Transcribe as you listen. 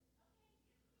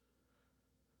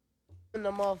In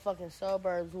the motherfucking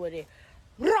suburbs with it.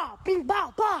 Rah, bing,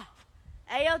 bah, bah.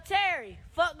 Hey, yo, Terry,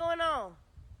 fuck going on?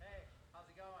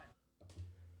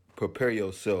 Prepare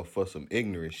yourself for some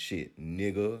ignorant shit,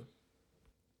 nigga.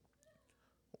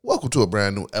 Welcome to a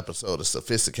brand new episode of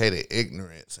Sophisticated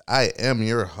Ignorance. I am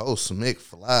your host, Mick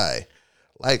Fly.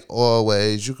 Like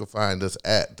always, you can find us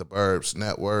at the Burbs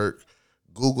Network.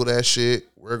 Google that shit.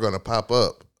 We're gonna pop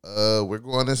up. We're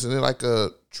going into like a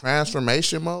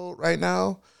transformation mode right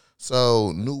now.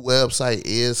 So new website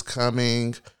is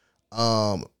coming.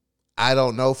 I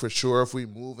don't know for sure if we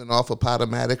moving off of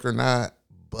Podomatic or not,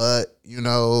 but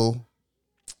nigga,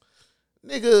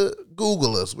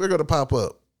 Google us. We're gonna pop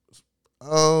up.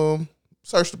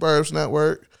 Search the Burbs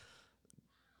Network.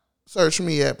 Search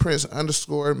me at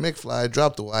Prince_McFly.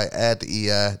 Drop the Y, add the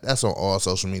EI. That's on all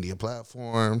social media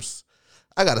platforms.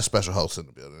 I got a special host in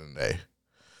the building today.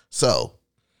 So,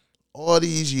 all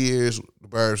these years, the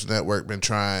Burbs Network been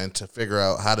trying to figure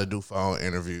out how to do phone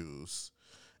interviews,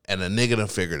 and a nigga done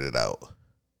figured it out.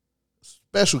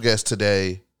 Special guest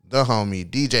today, the homie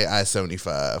DJ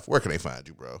I-75. Where can they find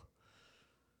you, bro?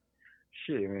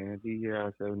 Shit, man.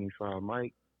 DJ75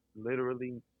 Mike,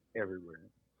 literally everywhere.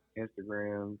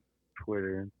 Instagram,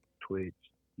 Twitter, Twitch,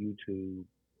 YouTube,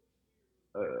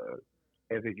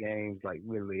 Epic Games, like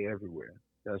literally everywhere.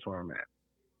 That's where I'm at.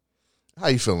 How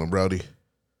you feeling, Brody?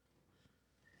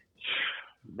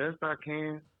 Best I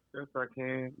can. Best I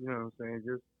can. You know what I'm saying?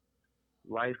 Just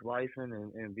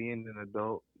lifing and being an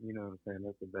adult. You know what I'm saying?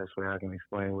 That's the best way I can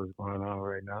explain what's going on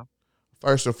right now.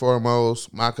 First and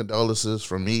foremost, my condolences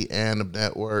from me and the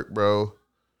network, bro.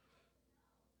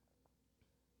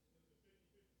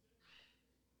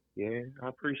 Yeah, I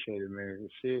appreciate it, man.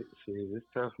 Shit, it's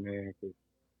tough, man, because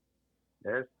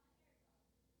that's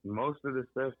most of the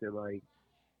stuff that, like,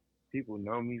 people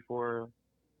know me for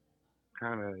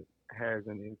kind of has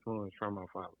an influence from my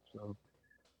father. So,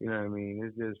 you know what I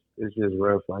mean? It's just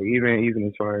rough. Like, even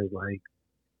as far as, like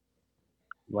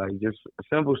just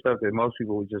simple stuff that most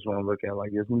people would just want to look at.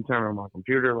 Like, just me turning on my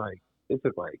computer, like, it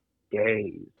took, like,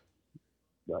 days,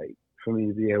 like, for me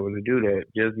to be able to do that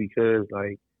just because,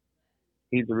 like,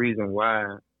 he's the reason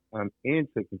why I'm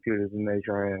into computers and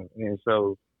nature I am. And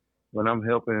so when I'm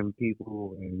helping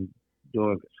people and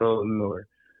doing consulting or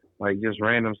like just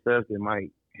random stuff that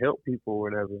might help people or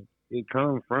whatever, it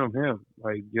comes from him.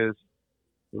 Like just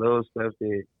little stuff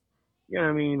that you know what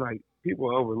I mean, like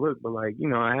people overlook, but like,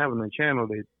 I having a channel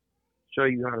that show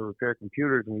you how to repair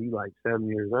computers when you like 7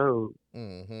 years old,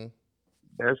 Mm-hmm.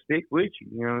 that stick with you.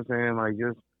 You know what I'm saying? Like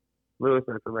just little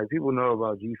stuff. So, like people know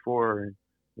about G4 and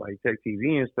like Tech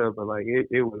TV and stuff, but like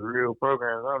it was real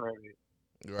programs on there that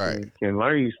Right. can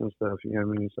learn you some stuff. You know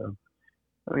what I mean? So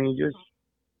I mean, just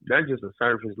that's just a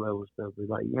surface level stuff. But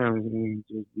like, you know what I mean?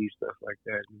 Just do stuff like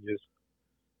that and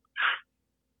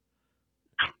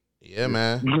Yeah, just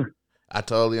man. I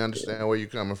totally understand where you're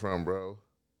coming from, bro.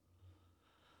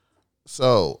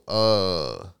 So,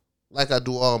 like I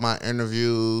do all my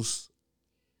interviews,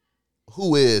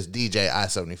 who is DJ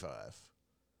I-75?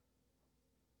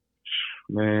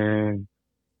 man,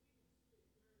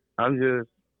 I'm just.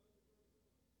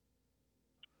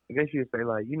 I guess you'd say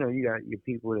like, you got your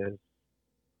people that's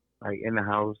like in the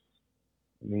house,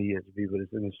 and then you have the people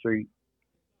that's in the street.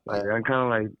 Like I'm kind of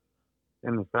like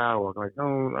in the sidewalk. Like I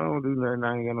don't do nothing.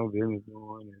 I ain't got no business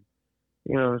doing. And,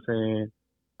 you know what I'm saying?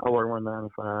 I work my 9 to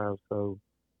 5, so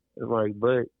it's like.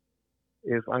 But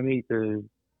if I need to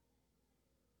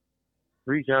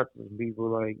reach out to some people,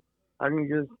 like I can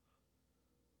just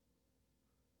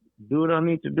do what I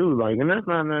need to do. Like, and that's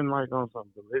not nothing like on some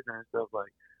belligerent stuff.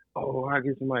 Like, oh, I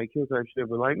get somebody killed type shit.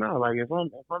 But like, no, like if I'm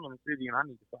in the city and I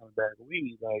need to find a bag of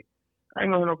weed, like I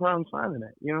ain't gonna have no problem finding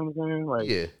that. You know what I'm saying? Like.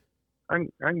 Yeah. I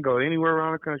can go anywhere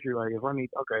around the country. Like if I need,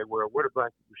 okay, where the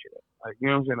black people shit at? Like you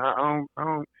know what I'm saying? I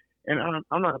don't, and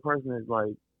I'm not a person that's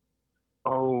like,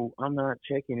 oh, I'm not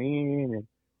checking in, and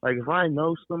like if I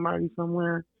know somebody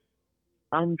somewhere,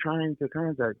 I'm trying to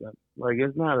contact them. Like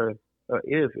it's not a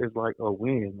if, it's like a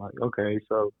when. Like okay,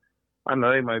 so I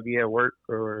know they might be at work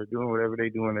or doing whatever they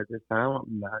doing at this time.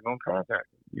 I'm not gonna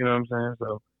contact them. You know what I'm saying?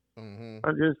 So Mm-hmm.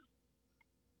 I just,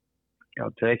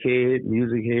 tech head,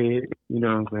 music head. You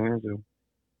know what I'm saying?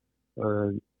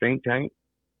 So think tank.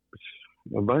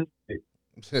 A bunch of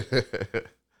it.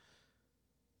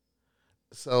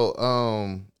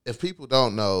 So, if people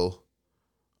don't know,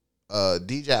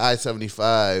 DJ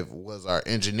I-75 was our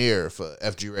engineer for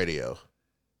FG Radio.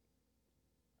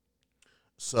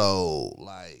 So,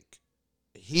 like,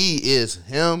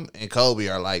 him and Kobe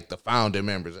are like the founding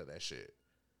members of that shit.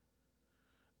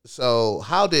 So,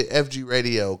 how did FG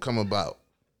Radio come about?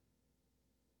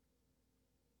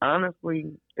 Honestly,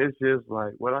 it's just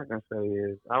like what I can say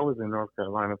is I was in North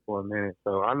Carolina for a minute,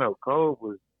 so I know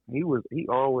Cole he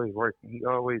always working. He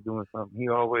always doing something. He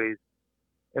always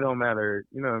it don't matter,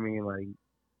 you know what I mean? Like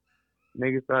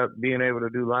niggas stopped being able to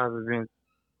do live events,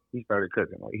 he started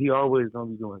cooking. Like he always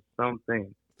gonna be doing something. You know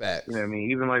what Facts. I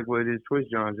mean? Even like with his Twitch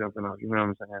John jumping off, you know what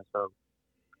I'm saying? So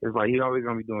it's like he always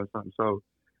gonna be doing something. So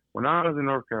when I was in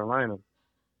North Carolina,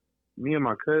 me and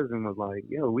my cousin was like,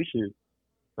 yo, we should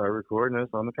start recording us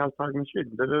on the couch talking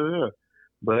shit. Da, da, da, da.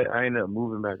 But I ended up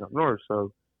moving back up north.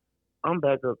 So I'm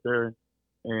back up there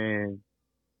and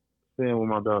staying with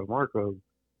my dog Marco.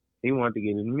 He wanted to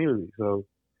get into music. So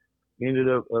he ended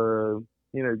up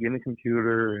getting a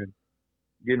computer and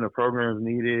getting the programs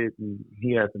needed and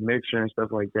he had the mixer and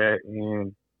stuff like that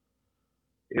and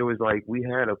it was like we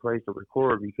had a place to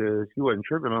record because he wasn't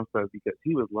tripping on stuff because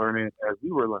he was learning as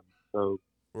we were learning. So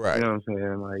you Right. know what I'm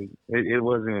saying? Like it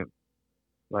wasn't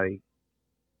like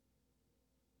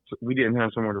we didn't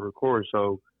have somewhere to record.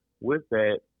 So with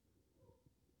that,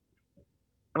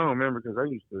 I don't remember because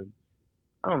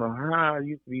I don't know how I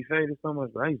used to be faded so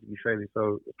much, but I used to be faded,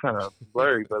 so it's kind of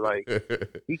blurry. But like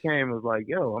he came and was like,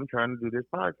 "Yo, I'm trying to do this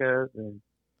podcast, and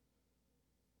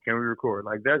can we record?"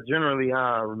 Like that's generally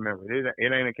how I remember it.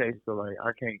 It ain't a case of like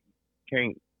I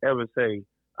can't ever say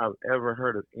I've ever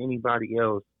heard of anybody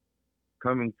else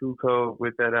coming to code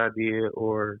with that idea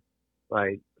or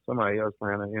like somebody else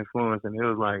trying to influence. And it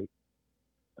was like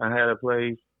I had a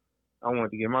place. I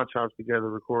wanted to get my chops together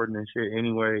recording and shit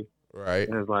anyway. Right.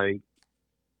 And it's like,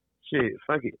 shit,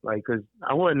 fuck it. Like, cause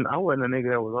I wasn't a nigga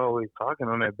that was always talking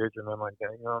on that bitch or nothing like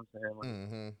that. You know what I'm saying? Like,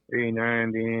 Mm-hmm. every now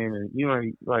and then. And, you know,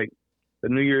 like the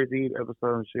New Year's Eve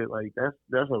episode and shit, like,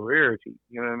 that's a rarity.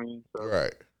 You know what I mean? So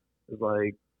Right. it's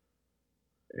like,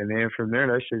 and then from there,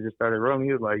 that shit just started rolling.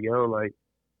 He was like, yo, like,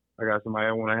 I got somebody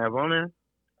I want to have on there.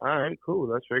 All right, cool.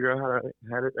 Let's figure out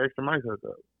how this extra mic hook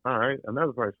up. All right,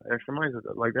 another person, extra mic hook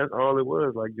up. Like that's all it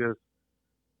was. Like just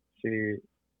shit.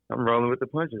 I'm rolling with the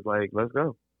punches. Like let's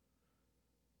go.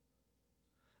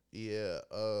 Yeah.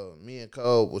 Me and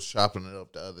Cole was chopping it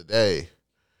up the other day,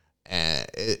 and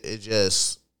it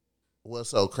just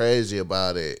what's so crazy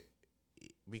about it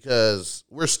because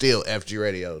we're still FG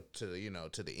Radio to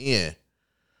the end,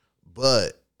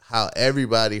 but how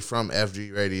everybody from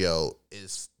FG Radio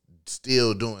is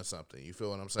still doing something. You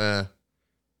feel what I'm saying?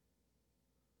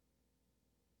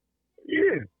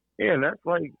 Yeah, yeah. And that's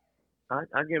like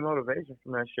I get motivation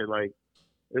from that shit. Like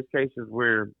there's cases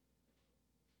where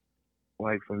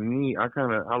like for me, I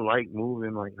like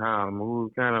moving like how I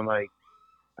move. Kind of like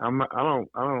I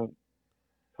don't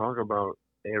talk about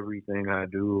everything I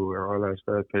do or all that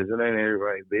stuff because it ain't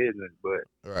everybody's business. But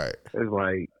Right. it's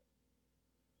like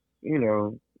you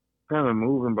know, kind of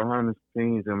moving behind the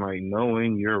scenes and like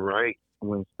knowing you're right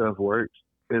when stuff works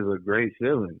is a great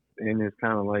feeling. And it's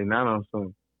kind of like not on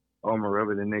some, oh, I'm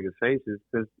rubbing the niggas' faces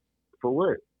because for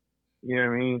what? You know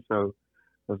what I mean? So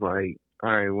it's like, all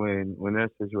right, when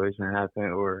that situation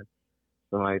happened or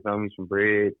somebody throw me some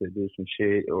bread to do some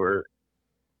shit or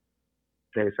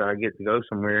say so I get to go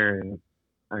somewhere and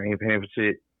I ain't paying for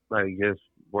shit, like just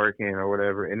working or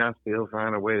whatever, and I still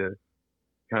find a way to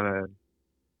kind of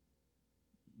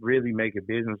really make a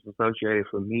business associated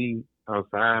for me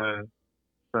outside of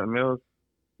something else,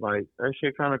 like that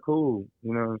shit kind of cool.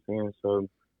 You know what I'm saying? So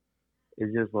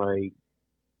it's just like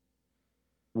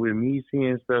with me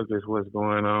seeing stuff, just what's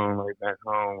going on like back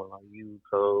home with like you,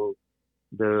 Cole,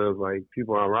 Dub, like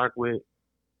people I rock with.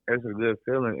 That's a good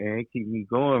feeling, and it keep me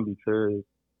going because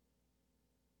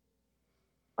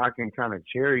I can kind of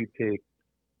cherry pick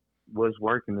what's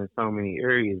working in so many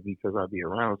areas because I be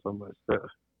around so much stuff.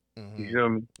 You Mm-hmm. feel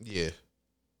me? Yeah.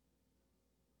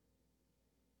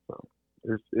 So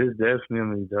it's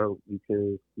definitely dope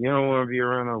because you don't want to be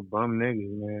around no bum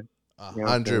niggas, man. A You know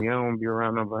what I'm saying? hundred. You don't want to be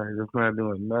around nobody that's not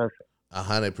doing nothing.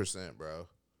 100%, bro.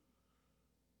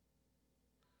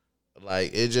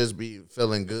 Like it just be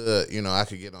feeling good. I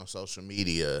could get on social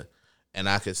media and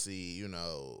I could see,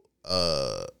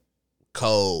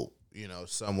 Cole,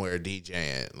 somewhere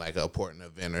DJing, like a important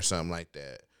event or something like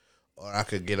that. Or I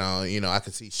could get on, I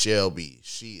could see Shelby,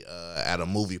 she at a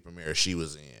movie premiere she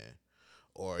was in.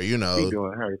 Or, She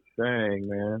doing her thing,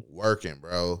 man. working,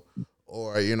 bro.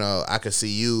 Or, I could see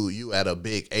you at a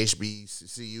big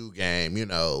HBCU game,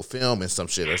 filming some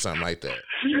shit or something like that.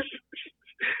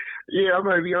 Yeah, I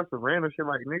might be on some random shit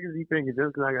like niggas be thinking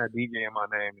just 'cause I got DJ in my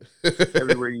name,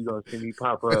 everywhere you gonna see me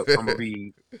pop up, I'm gonna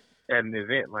be at an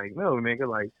event. Like, no, nigga,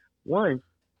 like, one,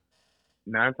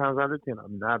 9 times out of 10,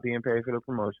 I'm not being paid for the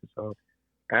promotion. So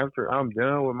after I'm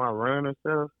done with my run and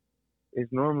stuff,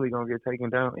 it's normally gonna get taken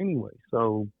down anyway.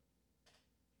 So,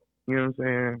 you know what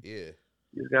I'm saying? Yeah.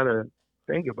 You just gotta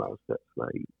think about stuff.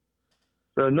 Like,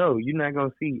 so no, you're not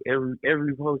gonna see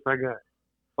every post I got.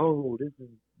 Oh, this is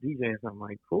DJing something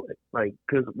like for it. Like,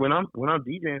 cause when I'm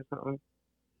DJing something,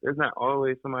 there's not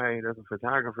always somebody that's a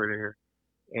photographer there.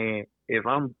 And if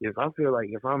I feel like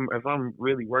if I'm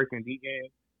really working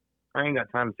DJing, I ain't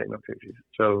got time to take no pictures.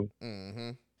 So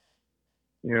Mm-hmm.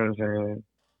 you know what I'm saying?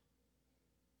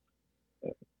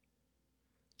 Yeah,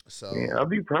 So I'll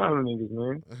be proud of niggas,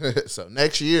 man. so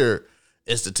next year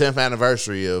it's the 10th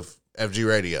anniversary of FG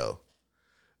Radio.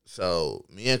 So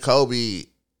me and Kobe,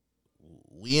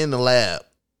 we in the lab.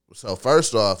 So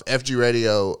first off, FG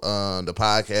Radio, the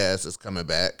podcast is coming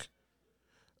back.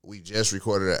 We just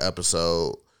recorded an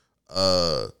episode.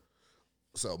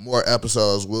 So more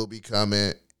episodes will be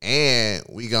coming, and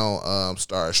we gonna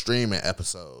start streaming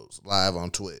episodes live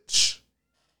on Twitch.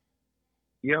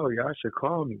 Yo, y'all should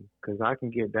call me because I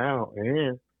can get down.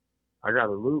 And I got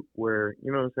a loop where,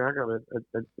 you know what I'm saying, I got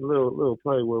a little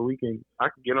play where I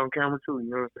can get on camera too, you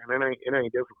know what I'm saying? It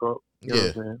ain't difficult. You know Yeah.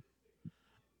 what I'm saying?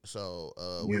 So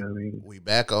You know what I mean? we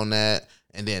back on that,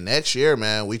 and then next year,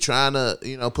 man, we trying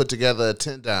to put together a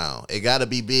 10 down. It got to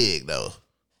be big though.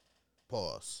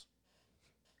 Pause.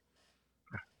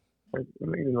 Like,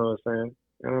 niggas know what I'm saying?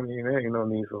 I mean, there ain't no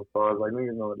need for a pause. Like,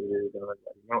 niggas know what it is. Like,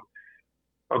 you know,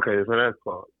 okay, so that's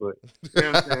pause. But, you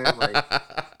know what I'm saying? Like,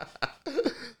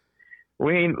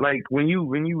 we ain't, like, when you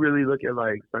really look at,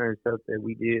 like, certain stuff that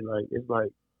we did, like, it's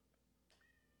like,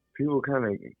 people kind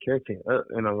of catching up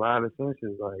in a lot of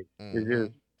senses. Like, it's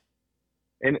just,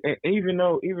 and even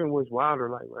what's wilder,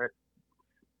 like, right?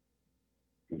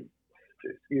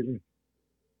 Excuse me.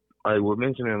 Like, we're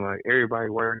mentioning, like, everybody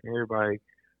working, everybody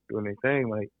doing their thing,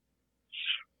 like,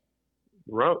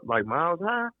 like Miles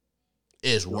High.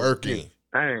 It's working.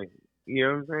 Dang, you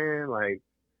know what I'm saying? Like,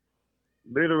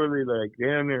 literally, like,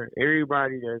 damn near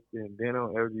everybody that's been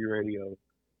on LG Radio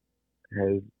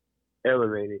has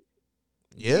elevated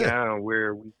down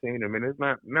where we seen them. And it's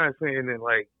not saying that,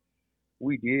 like,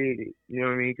 we did it, you know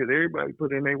what I mean? Because everybody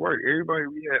put in their work. Everybody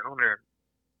we had on there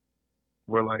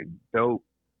were, like, dope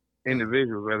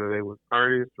individuals, whether they was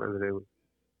artists, whether they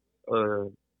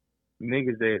was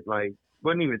niggas that, like,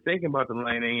 wasn't even thinking about the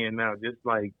lane they in now,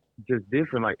 just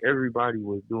different. Like, everybody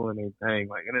was doing their thing.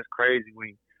 Like, and it's crazy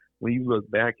when you look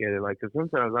back at it. Like, because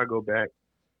sometimes I go back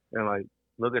and, like,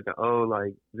 look at the old,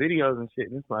 like, videos and shit,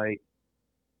 and it's like,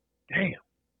 damn.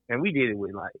 And we did it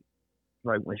with, like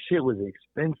when shit was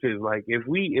expensive. Like, if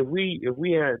we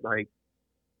had, like,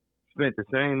 spent the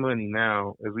same money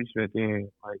now as we spent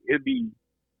then, like, it'd be,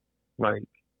 like,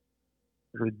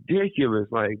 ridiculous.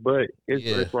 Like, but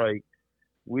it's like,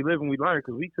 we live and we learn,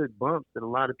 because we took bumps that a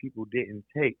lot of people didn't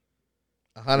take.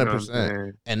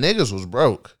 100%. And niggas was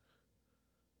broke.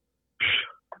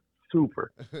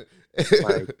 Super.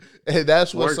 Like, and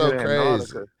that's what's so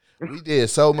crazy. We did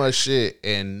so much shit,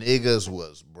 and niggas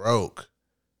was broke.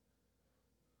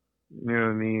 You know what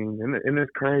I mean? And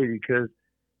it's crazy because,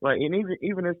 like, and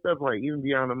even this stuff, like, even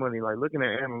beyond the money, like, looking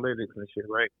at analytics and shit,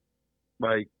 right?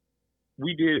 Like,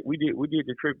 we did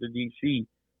the trip to DC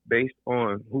based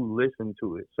on who listened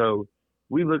to it. So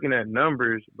we looking at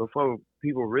numbers before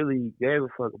people really gave a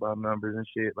fuck about numbers and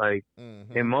shit. Like,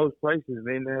 in most places,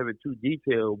 they didn't have it too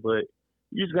detailed, but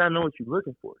you just gotta know what you're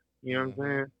looking for. You know what I'm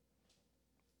saying?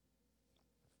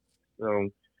 So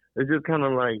it's just kind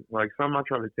of like something I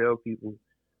try to tell people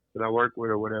that I work with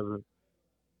or whatever.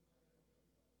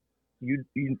 You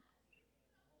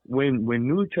when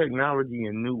new technology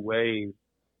and new ways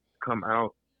come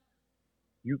out,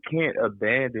 you can't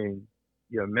abandon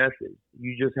your methods.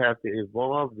 You just have to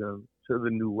evolve them to the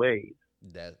new ways.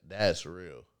 That's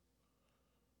real.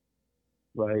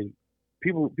 Like,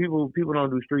 people don't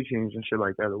do street teams and shit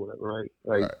like that or whatever, right?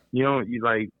 Like, right. you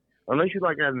like, unless you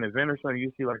like at an event or something,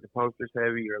 you see like the posters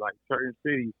heavy, or like certain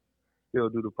cities still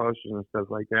do the posters and stuff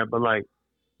like that. But like,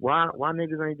 why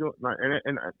niggas ain't doing, like,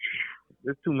 and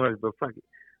it's too much, but fuck it.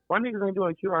 Why niggas ain't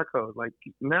doing QR codes? Like,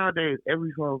 nowadays,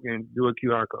 every phone can do a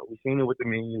QR code. We've seen it with the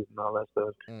menus and all that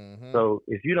stuff. So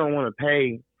if you don't want to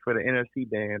pay for the NFC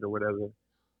band or whatever,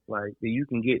 like, then you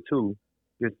can get two.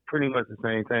 It's pretty much the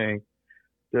same thing.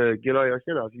 To get all your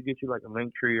shit off, you get you like a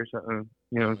link tree or something.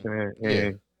 You know what I'm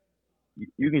saying? And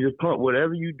you can just pump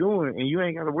whatever you doing, and you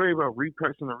ain't got to worry about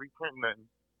repressing or reprinting nothing.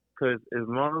 Because as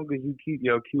long as you keep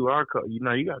your QR code, you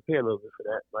got to pay a little bit for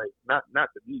that. Like, not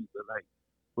to me, but like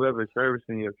whoever's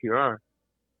servicing your QR.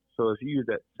 So if you use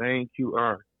that same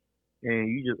QR and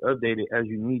you just update it as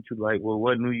you need to, like, well,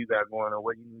 what new you got going or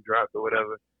what you dropped or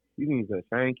whatever, you can use that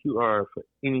same QR for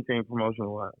anything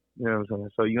promotional wise. You know what I'm saying?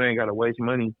 So you ain't got to waste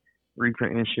money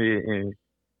reprinting shit and,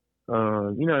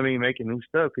 you know what I mean, making new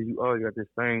stuff, because you always got this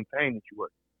same thing that you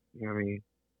work. You know what I mean?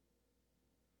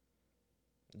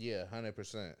 Yeah,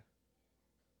 100%.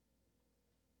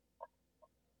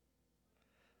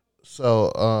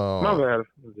 So, My bad.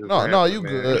 I'm just no, you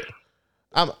rambling, man. good.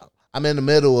 I'm I'm in the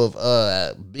middle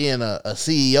of being a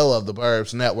CEO of the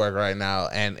Burbs Network right now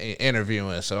and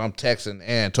interviewing, so I'm texting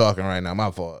and talking right now.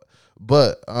 My fault,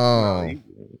 but No, you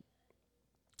good.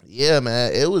 yeah,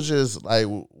 man, it was just like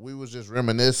we was just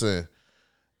reminiscing,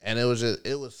 and it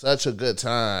was such a good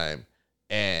time.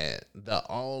 And the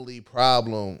only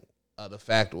problem of the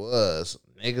fact was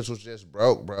niggas was just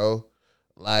broke, bro.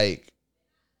 Like,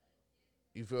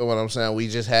 you feel what I'm saying? We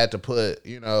just had to put,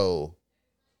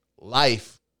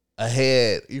 life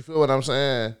ahead. You feel what I'm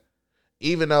saying?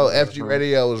 Even though FG Mm-hmm.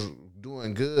 Radio was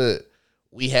doing good,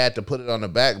 we had to put it on the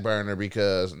back burner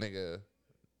because nigga,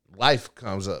 life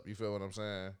comes up. You feel what I'm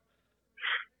saying?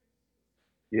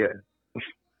 Yeah,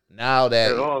 Now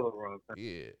that at all the wrong time.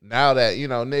 yeah, now that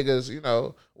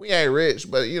niggas, we ain't rich,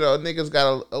 but niggas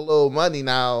got a little money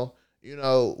now.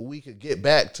 We could get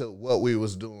back to what we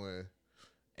was doing,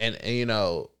 and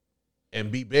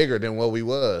and be bigger than what we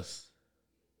was.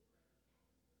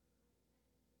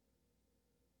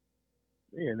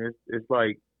 Yeah, and it's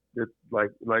like like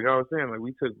I was saying, like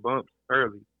we took bumps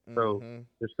early, so Mm-hmm.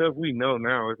 the stuff we know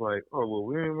now is like, oh well,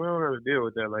 we don't have to deal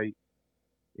with that. Like,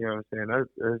 you know what I'm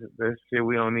saying? That's shit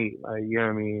we don't need. Like, you know what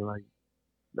I mean? Like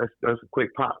that's a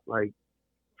quick pop. Like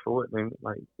for what, man?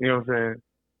 Like, you know what I'm saying?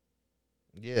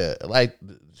 Yeah, like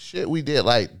the shit we did,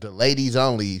 like the ladies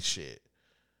only shit.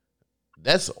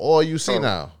 That's all you see Oh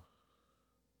now.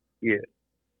 yeah,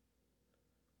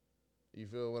 You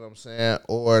feel what I'm saying?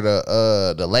 Or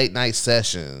the late night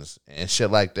sessions and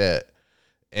shit like that.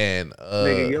 And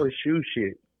nigga, yo shoe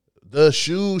shit. the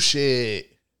shoe shit.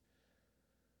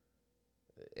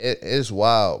 It's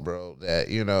wild, bro, that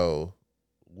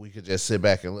we could just sit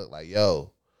back and look like,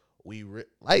 yo,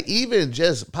 like even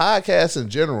just podcasts in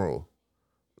general.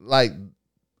 Like,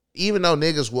 even though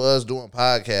niggas was doing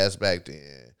podcasts back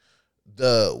then,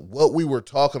 what we were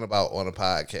talking about on a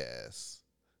podcast,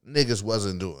 niggas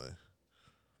wasn't doing.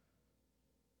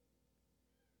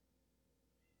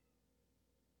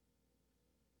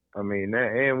 I mean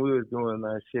that, and we was doing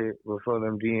that shit before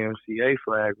them DMCA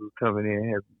flags was coming in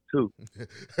heavy too.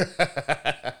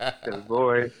 Cause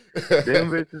boy, them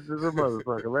bitches is a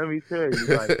motherfucker. Let me tell you,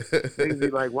 like niggas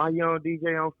be like, "Why you don't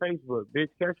DJ on Facebook, bitch?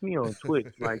 Catch me on Twitch.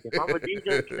 Like if I'm a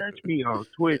DJ, catch me on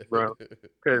Twitch, bro.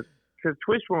 Cause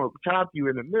Twitch won't chop you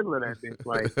in the middle of that bitch.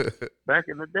 Like back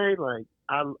in the day, like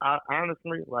I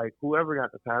honestly like whoever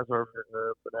got the password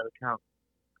for that account,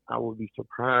 I would be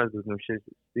surprised if them shits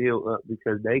is still up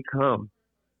because they come.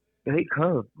 They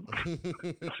come.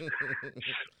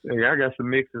 Hey, I got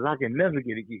some mixes I can never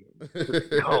get again. Cause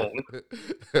they gone.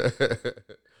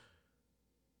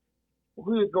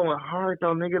 We was going hard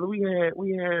though, nigga. We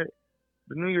had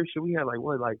the New Year shit. We had like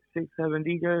what, like 6, 7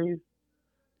 DJs.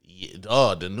 Yeah,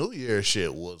 dog, the New Year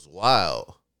shit was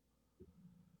wild.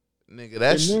 Nigga, And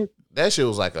this that shit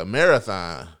was like a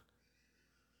marathon.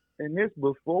 and this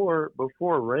before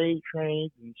raid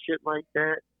trains and shit like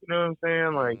that. You know what I'm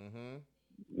saying? Like,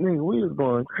 Hmm. nigga, we was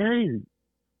going crazy.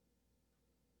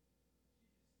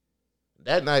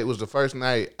 That night was the first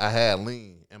night I had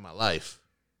lean in my life.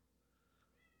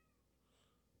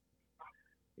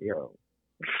 Yo,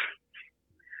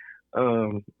 I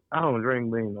don't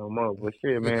drink lean no more. But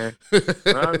shit, man,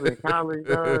 when I was in college,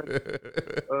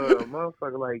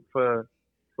 motherfucker, like for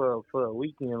a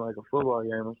weekend, like a football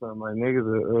game or something, like niggas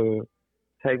would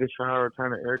take a shower,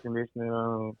 turn the air conditioning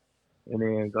on, and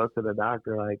then go to the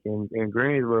doctor. Like in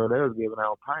Greensboro, they was giving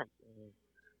out pints. And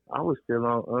I was still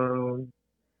on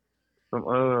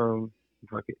some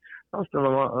fuck it. I was still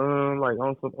on my like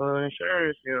on some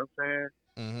insurance. You know what I'm saying?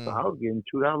 So Hmm. I was getting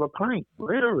 $2 pints,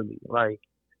 literally. Like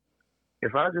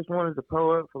if I just wanted to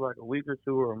pull up for like a week or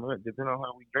two or a month, depending on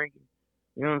how we drinking.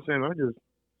 You know what I'm saying? I just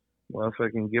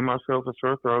motherfucking give myself a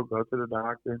sore throat, go to the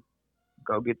doctor,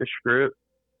 go get the script,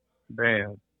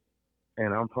 bam,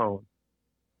 and I'm home.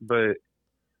 But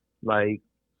like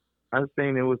I was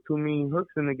saying, there was too many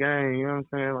hooks in the game. You know what I'm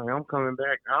saying? Like I'm coming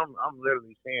back. I'm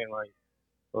literally saying like,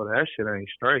 oh that shit ain't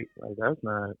straight. Like that's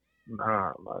not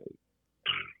nah. Like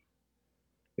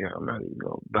yeah, I'm not even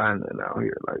gonna buy nothing out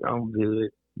here. Like I'm good.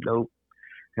 Nope.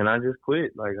 And I just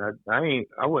quit. Like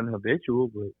I wasn't habitual,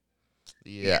 but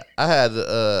Yeah, I had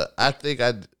I think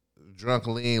I drunk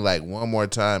lean like one more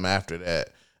time after that,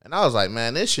 and I was like,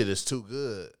 man, this shit is too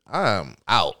good. I'm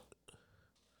out.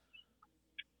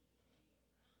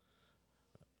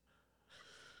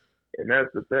 and that's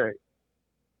the thing.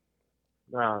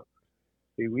 Now,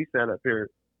 see, we sat up here.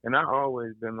 And I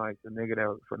always been like the nigga that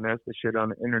would finesse the shit on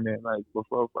the internet, like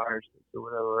before fire sticks or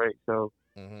whatever, right? So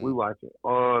we watching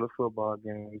all the football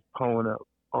games, pulling up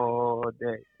all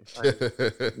day. Like,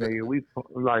 nigga, we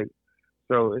like,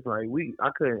 so it's like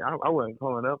I wasn't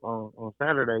pulling up on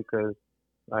Saturday because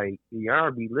like the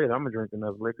yard be lit. I'm gonna drink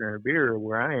enough liquor and beer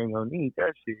where I ain't gonna need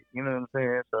that shit. You know what I'm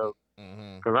saying? So,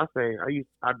 cause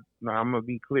now I'm gonna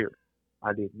be clear.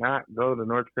 I did not go to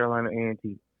North Carolina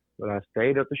A&T, but I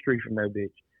stayed up the street from that bitch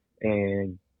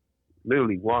and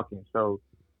literally walking. So,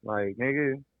 like,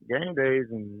 nigga, game days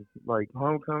and like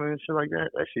homecoming and shit like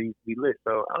that, that shit used to be lit.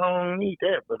 So I don't need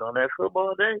that. But on that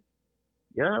football day,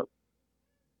 yep,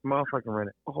 motherfucking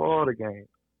running all the games,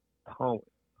 home,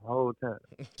 the whole time.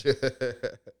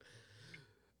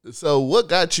 So, what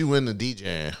got you into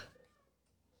DJing?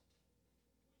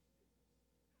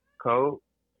 Cold.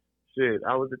 Shit,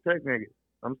 I was a tech nigga.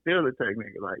 I'm still a tech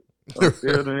nigga. Like, I'm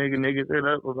still the niggas hit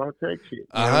up about tech shit.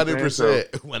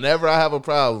 100%. Whenever I have a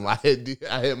problem, I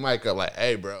hit Mike up like,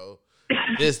 "Hey, bro,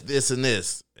 this, and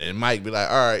this," and Mike be like,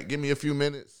 "All right, give me a few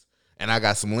minutes," and I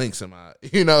got some links in my,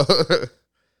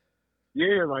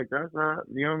 Yeah, like that's not,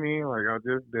 you know what I mean? Like I've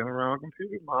just been around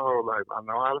computers my whole life. I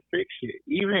know how to fix shit.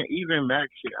 Even Mac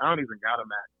shit. I don't even got a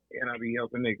Mac, and I be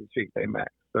helping niggas fix their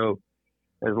Mac. So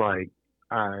it's like,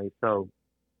 all right, so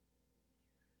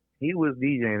he was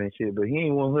DJing and shit, but he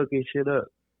ain't want to hook his shit up.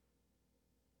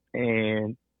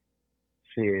 And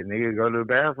shit, nigga go to the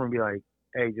bathroom and be like,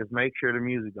 hey, just make sure the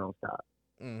music don't stop.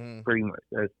 Pretty much.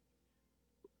 That's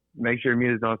make sure the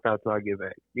music don't stop till I get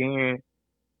back. Then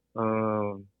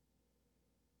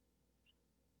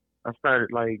I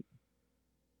started like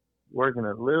working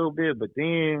a little bit, but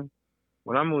then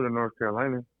when I moved to North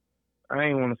Carolina, I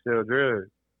ain't want to sell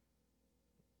drugs.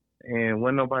 And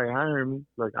wasn't nobody hiring me.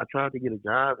 Like I tried to get a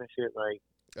job and shit. Like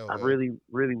I really,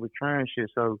 really was trying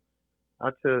shit. So I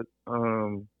took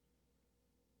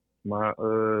my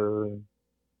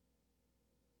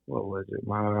what was it?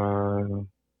 My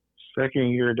second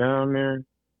year down there,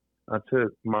 I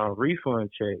took my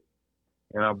refund check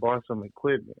and I bought some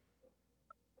equipment.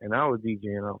 And I was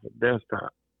DJing off a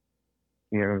desktop.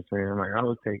 You know what I'm saying? Like I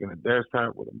was taking a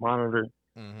desktop with a monitor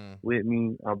with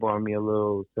me. I bought me a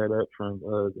little setup from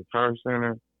Guitar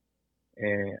Center,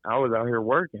 and I was out here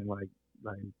working. Like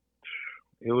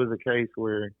it was a case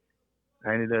where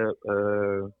I ended up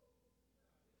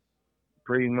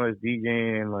pretty much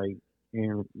DJing like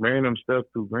in random stuff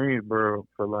through Greensboro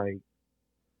for like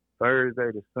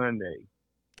Thursday to Sunday.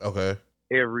 Okay.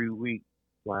 Every week,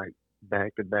 like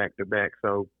back to back to back.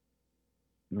 So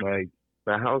like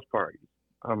the house parties,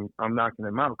 I'm knocking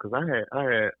them out because I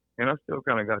had, and I still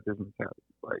kind of got this mentality,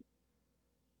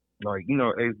 like you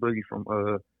know Ace Boogie from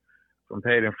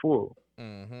Paid in Full,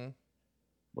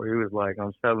 where he was like,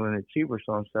 I'm selling it cheaper,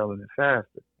 so I'm selling it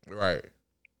faster. Right.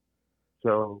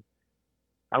 So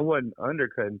I wasn't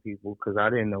undercutting people because I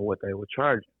didn't know what they were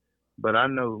charging, but I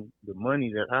know the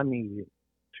money that I needed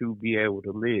to be able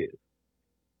to live.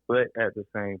 But at the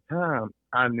same time,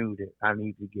 I knew that I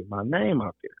needed to get my name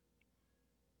out there.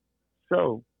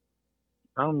 So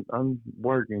I'm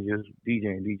working just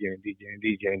DJing,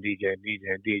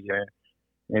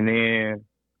 and then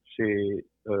shit.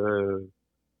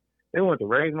 They want to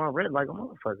raise my rent like a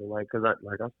motherfucker, like because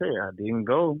like I said, I didn't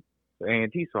go to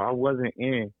A&T, so I wasn't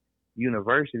in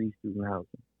university student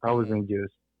housing. I was in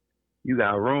just you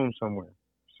got a room somewhere.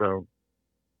 So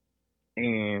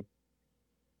and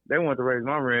they want to raise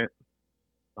my rent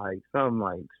like something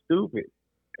like stupid,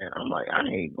 and I'm like I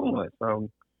ain't going. So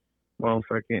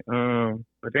motherfucking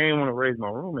but they didn't want to raise my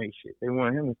roommate shit. They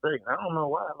wanted him to stay. I don't know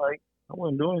why. Like I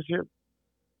wasn't doing shit.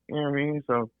 You know what I mean?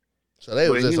 So they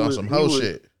was just on some hoe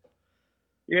shit.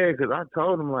 Yeah, because I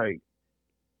told him like,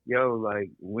 yo, like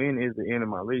when is the end of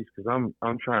my lease? Because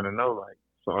I'm trying to know like,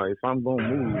 so if I'm gonna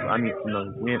move, I need to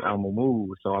know when I'm gonna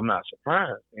move, so I'm not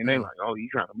surprised. And they like, oh, you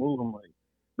trying to move? I'm like,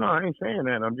 no, I ain't saying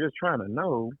that. I'm just trying to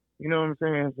know. You know what I'm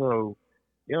saying? So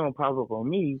it don't pop up on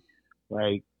me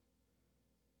like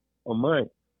a month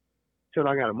till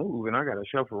I gotta move and I gotta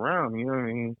shuffle around. You know what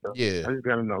I mean? So Yeah. I just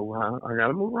gotta know how I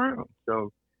gotta move around.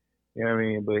 So you know what I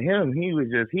mean? But him, he was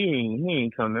just he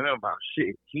ain't coming to them about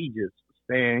shit. He just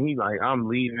saying he like I'm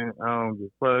leaving. I don't give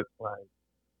a fuck. Like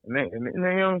and you know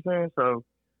what I'm saying? So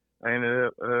I ended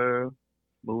up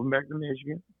moving back to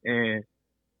Michigan and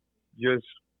just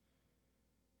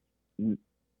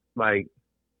like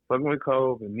fucking with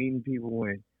Cove and meeting people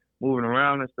and moving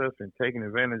around and stuff and taking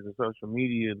advantage of social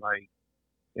media like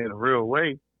in a real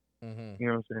way. You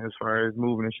know what I'm saying? As far as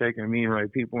moving and shaking and meeting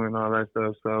right people and all that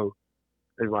stuff. So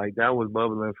it's like that was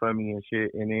bubbling for me and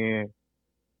shit. And then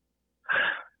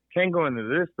can't go into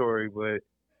this story, but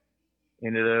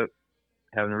ended up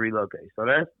having to relocate. So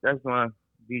that's my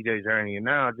DJ journey. And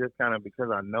now, just kind of because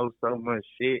I know so much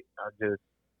shit, I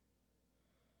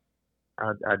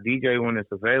DJ when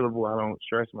it's available. I don't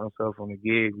stress myself on the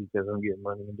gig because I'm getting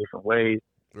money in different ways.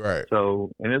 Right.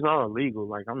 So, and it's all legal.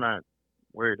 Like, I'm not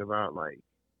worried about like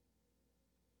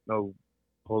no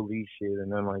police shit and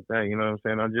nothing like that. You know what I'm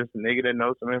saying? I'm just a nigga that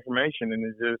knows some information, and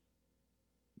it's just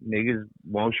niggas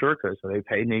want shortcuts, so they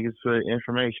pay niggas for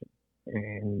information,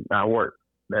 and I work.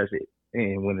 That's it.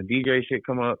 And when the DJ shit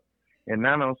come up, and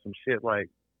not on some shit like,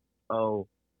 oh,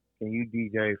 can you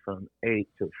DJ from 8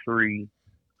 to 3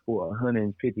 for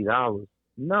 $150?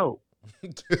 No,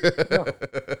 no.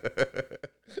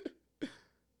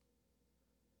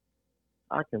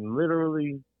 I can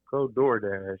literally go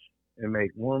DoorDash and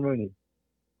make more money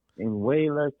in way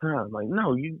less time. Like,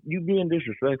 no, you being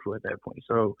disrespectful at that point.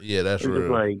 So Yeah, that's it's just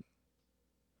real. like,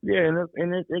 yeah, and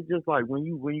it's just like when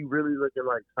you really look at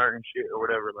like certain shit or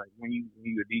whatever, like when you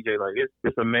a DJ, like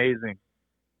it's amazing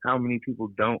how many people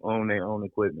don't own their own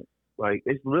equipment. Like,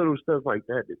 it's little stuff like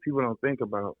that that people don't think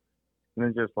about, and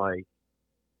it's just like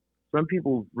some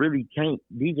people really can't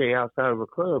DJ outside of a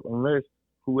club unless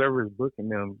whoever is booking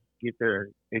them get their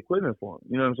equipment for them.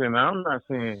 You know what I'm saying? Now, I'm not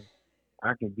saying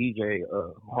I can DJ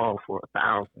a hall for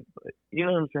 1,000, but you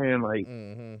know what I'm saying? Like,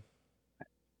 Mm-hmm.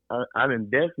 I done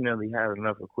definitely had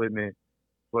enough equipment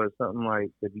for something like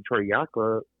the Detroit Yacht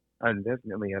Club. I done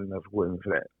definitely had enough equipment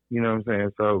for that. You know what I'm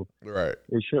saying? So Right.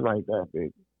 it's shit like that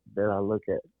that I look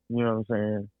at. You know what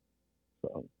I'm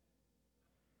saying?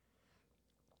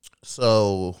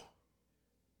 So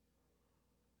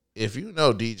if you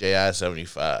know DJ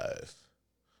I-75,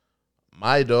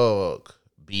 my dog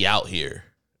be out here.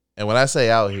 And when I say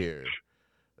out here,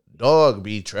 dog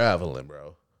be traveling,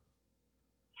 bro.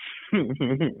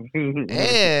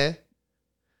 And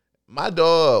my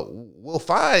dog will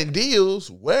find deals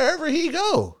wherever he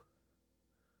go.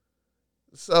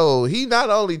 So he not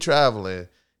only traveling,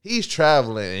 he's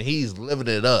traveling and he's living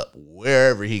it up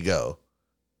wherever he go.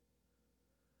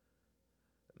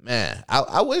 Man,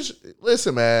 I wish,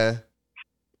 listen, man,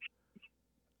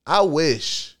 I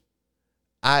wish,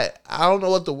 I don't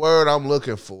know what the word I'm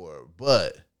looking for,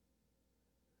 but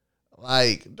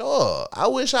like, dog, I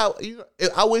wish I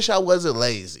wasn't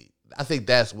lazy. I think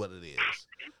that's what it is.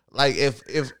 Like,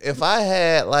 if I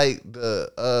had like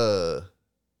the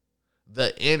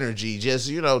energy just,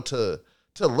 to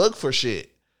look for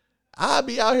shit, I'd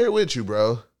be out here with you,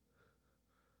 bro.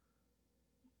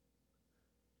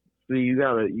 See, you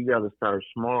gotta start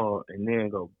small and then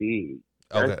go big.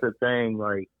 That's Okay. the thing,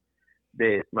 like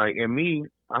that. Like, in me,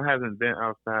 I haven't been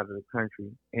outside of the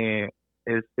country, and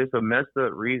it's a messed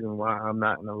up reason why I'm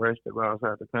not in a rush to go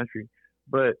outside the country.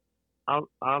 But I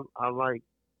like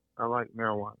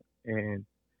marijuana, and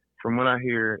from what I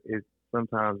hear,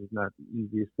 sometimes it's not the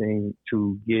easiest thing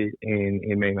to get, and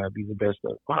it may not be the best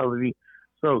of quality.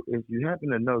 So if you happen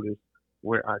to notice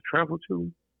where I travel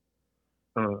to,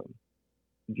 um,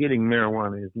 getting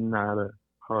marijuana is not a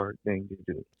hard thing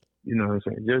to do. You know what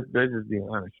I'm saying? Just being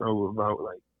honest so about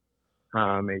like how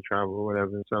I may travel or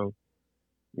whatever. So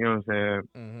you know what I'm saying?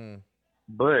 Mm-hmm.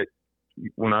 But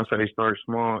when I say start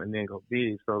small and then go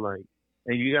big, so like,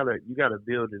 and you gotta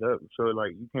build it up. So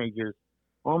like, you can't just,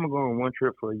 oh, I'm gonna go on one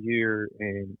trip for a year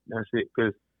and that's it.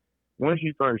 Because once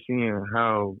you start seeing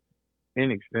how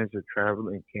inexpensive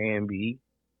traveling can be,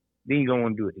 then you gonna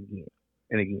want to do it again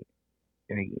and again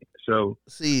and again. So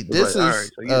See, it's this like, all right,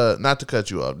 is so you not to cut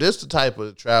you off. This is the type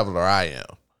of traveler I am.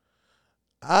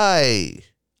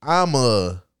 I'm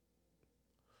a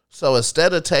so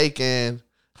instead of taking,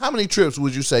 how many trips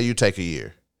would you say you take a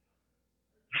year?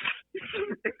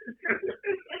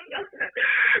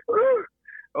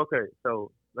 Okay,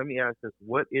 so let me ask this: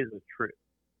 what is a trip?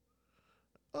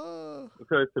 Uh,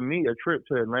 Because to me, a trip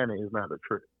to Atlanta is not a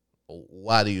trip.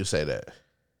 why do you say that,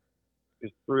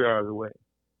 It's 3 hours away.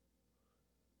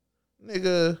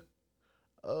 nigga?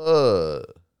 Uh,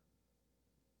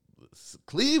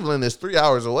 Cleveland is 3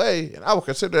 hours away, and I would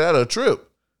consider that a trip.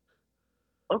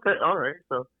 Okay, all right.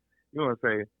 So you want to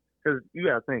say, because you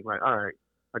got to think like, all right,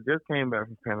 I just came back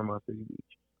from Panama City Beach.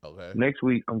 Okay. Next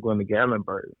week, I'm going to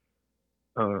Gatlinburg.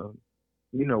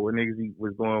 You know where niggas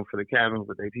was going for the cabins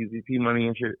with their PPP money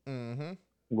and shit. Mm-hmm.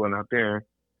 I'm going out there,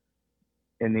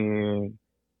 and then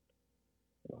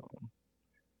so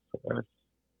that's,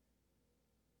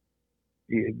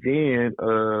 yeah.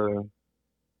 Then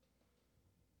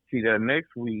see that next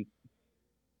week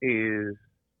is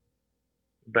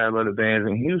Battle of the Bands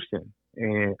in Houston,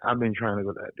 and I've been trying to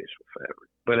go to that bitch for forever.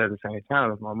 But at the same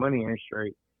time, if my money ain't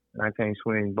straight and I can't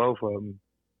swing both of them,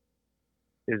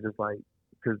 it's just like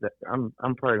because I'm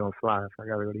probably gonna fly if I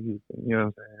gotta go to Houston. You know what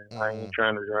I'm saying? I ain't Mm.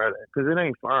 trying to drive that because it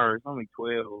ain't far. It's only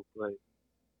 12, but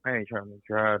I ain't trying to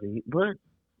drive it. But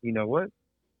you know what?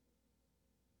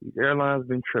 These airlines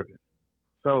been tripping.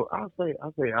 So I'll say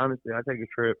honestly, I take a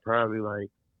trip probably like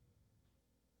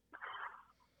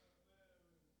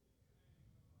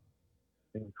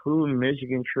including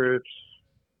Michigan trips,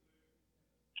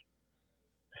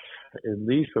 at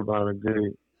least about a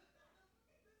good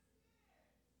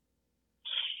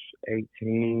 18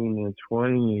 and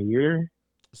 20 a year.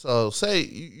 So say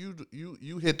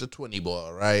you hit the 20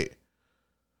 ball, right?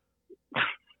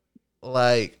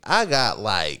 Like I got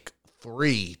like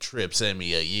 3 trips in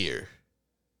me a year.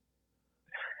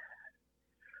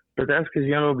 But that's because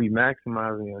you don't be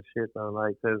maximizing your shit though.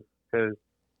 Like, cause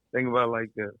think about like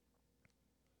the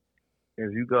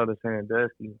if you go to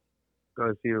Sandusky, go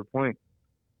to Cedar Point,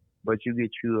 but you get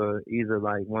you either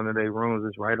like one of their rooms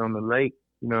that's right on the lake.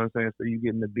 You know what I'm saying? So you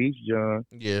getting the beach, John.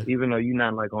 Yeah, Even though you're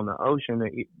not like on the ocean,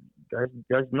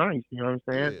 that's nice. You know what I'm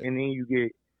saying? yeah. And then you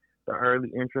get the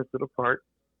early entrance to the park.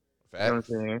 You know what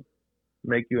Facts. I'm saying?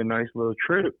 Make you a nice little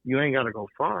trip. You ain't gotta go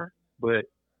far, but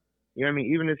you know what I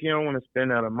mean. Even if you don't want to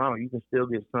spend that amount, you can still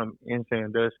get something in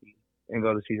Sandusky and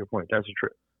go to Cedar Point. That's a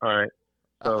trip. All right.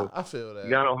 So I feel you that.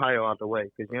 got Ohio out the way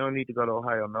because you don't need to go to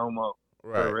Ohio no more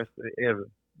for the Right. rest of the ever.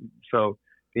 So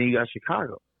then you got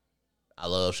Chicago. I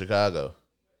love Chicago.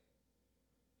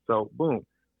 So boom.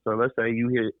 So let's say you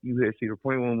hit Cedar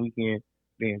Point one weekend,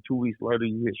 then 2 weeks later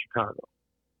you hit Chicago,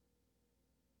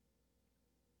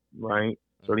 right?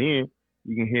 So then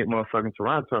you can hit motherfucking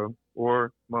Toronto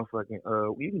or motherfucking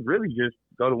you can really just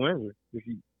go to Windsor if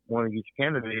you want to get your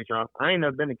Canada itch off. I ain't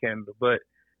never been to Canada, but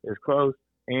it's close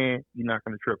and you're not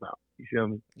gonna trip out. You feel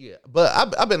me? Yeah, but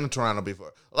I've been to Toronto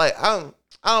before. Like I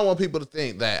don't want people to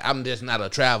think that I'm just not a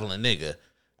traveling nigga.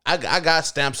 I got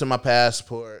stamps in my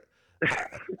passport.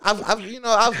 I've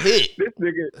hit This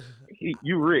nigga,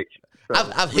 you rich,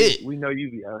 so I've hit we know you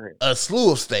be out here. a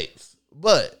slew of states.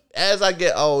 But as I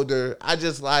get older, I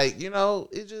just like, I'm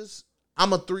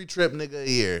a 3-trip nigga a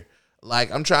year.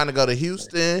 Like I'm trying to go to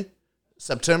Houston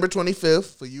September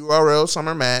 25th for URL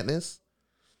Summer Madness.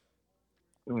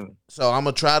 Mm. So I'm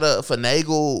gonna try to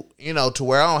finagle, to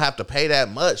where I don't have to pay that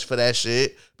much for that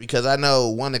shit because I know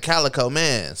one of Calico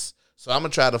Mans. So I'm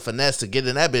gonna try to finesse to get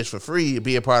in that bitch for free,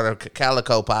 be a part of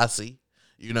Calico Posse.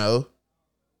 Hey,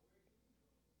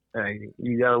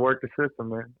 you gotta work the system,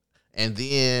 man. And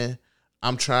then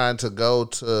I'm trying to go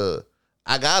to.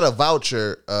 I got a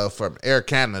voucher from Air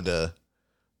Canada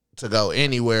to go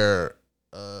anywhere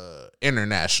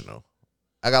international.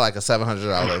 I got like a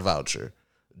 $700 voucher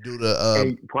due to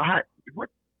Hey, what? What?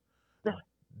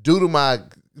 due to my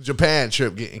Japan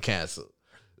trip getting canceled.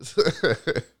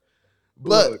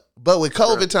 Look, but with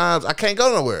COVID bro, times, I can't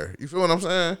go nowhere. You feel what I'm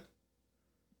saying?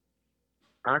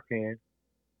 I can.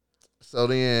 So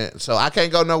I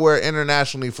can't go nowhere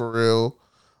internationally for real.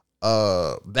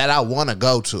 That I want to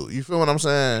go to. You feel what I'm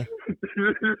saying?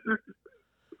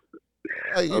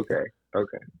 Like, Okay.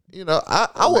 Okay. I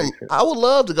That would makes sense. I would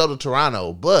love to go to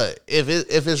Toronto, but if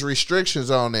it's restrictions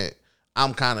on it,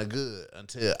 I'm kind of good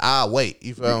until I wait.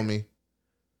 You feel me?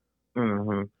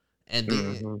 Mhm. And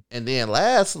then Mhm. and then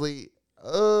lastly,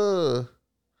 what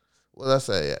did I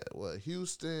say? What,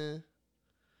 Houston?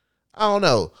 I don't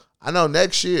know. I know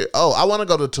next year. Oh, I want to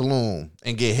go to Tulum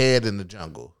and get head in the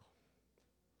jungle.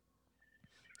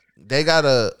 They got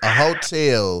a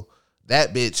hotel.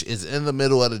 That bitch is in the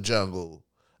middle of the jungle.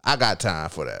 I got time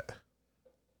for that.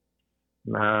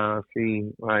 Nah,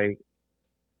 see, like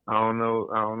I don't know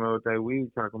what that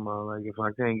weed talking about. Like if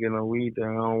I can't get no weed, then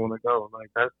I don't want to go. Like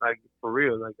that's like for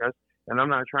real. Like and I'm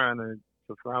not trying to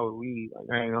fly with weed. Like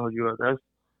I ain't gonna hold you up.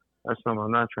 That's something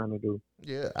I'm not trying to do.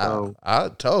 Yeah, So I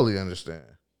totally understand.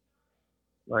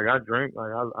 like I drink,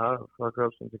 like I fuck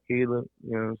up some tequila.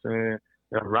 You know what I'm saying?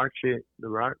 That rock shit, the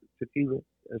rock tequila,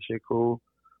 that shit cool.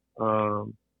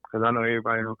 Cause I know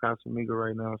everybody know Casamigo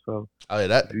right now. So Oh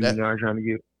yeah, if you that not trying to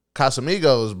get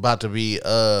Casamigo is about to be.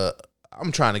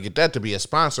 I'm trying to get that to be a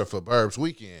sponsor for Burbs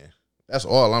Weekend. That's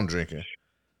all I'm drinking.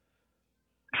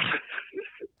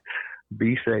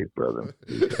 be safe, brother.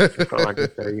 Be safe. That's all I can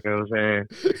say. You know what I'm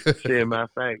saying? Shit, matter of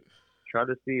fact, try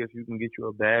to see if you can get you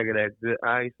a bag of that good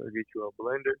ice or get you a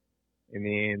blender and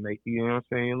then make you know what I'm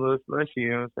saying, a little slushy,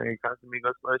 you know what I'm saying?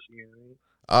 Casamigo slushy, you know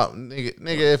what I mean?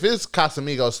 Nigga, if it's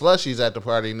Casamigo slushies at the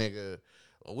party, nigga,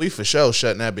 we for sure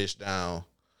shutting that bitch down.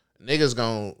 Niggas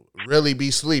gonna really be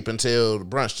sleep until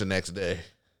brunch the next day.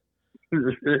 Hey,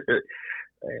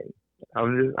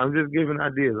 I'm just giving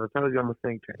ideas. I told you I'm a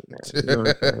think tank, man. You know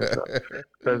what I'm saying?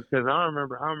 So, cause I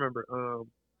remember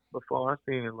before I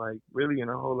seen it like really in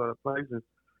a whole lot of places.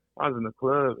 I was in the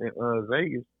club in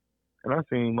Vegas, and I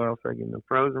seen motherfucking the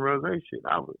frozen rose shit.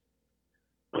 I was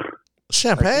like, you know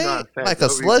Champagne? how Fat Like a Joe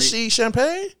be? slushy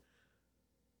champagne?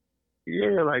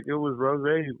 Yeah, like it was rose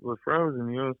was frozen.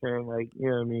 You know what I'm saying? Like, you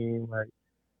know what I mean? Like,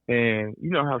 and you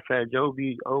know how Fat Joe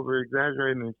be over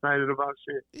exaggerating and excited about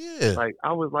shit. Yeah. Like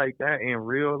I was like that in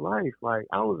real life. Like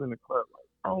I was in the club, like,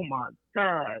 oh my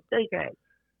god, they got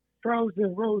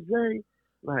frozen rose.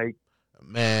 Like,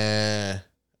 Man,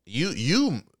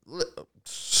 you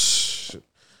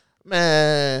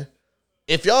man,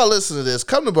 if y'all listen to this,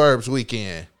 come to Burbs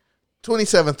weekend.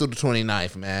 27th through the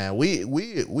 29th, man.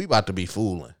 We about to be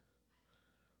fooling.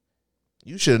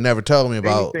 You should have never told me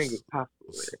about anything is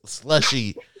possible.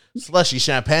 slushy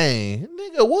champagne.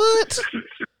 Nigga, what?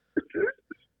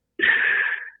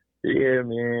 Yeah,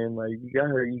 man. Like you got.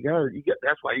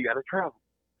 That's why you gotta travel,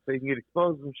 so you can get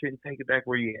exposed to some shit and take it back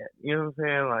where you at. You know what I'm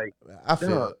saying? Like,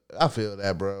 I feel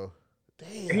that, bro.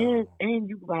 Damn. and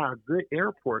you got a good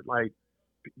airport. Like,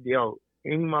 yo,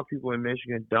 any of my people in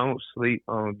Michigan don't sleep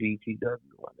on DTW,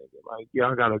 my nigga. Like,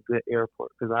 y'all got a good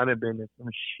airport because I done been in some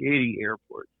shitty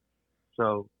airports.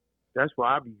 So that's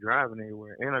why I be driving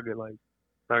everywhere, and I get like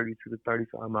 32 to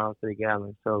 35 miles to the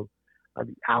gallon. So I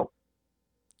be out.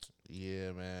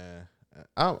 Yeah, man.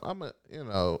 I'm a,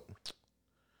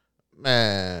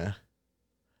 man.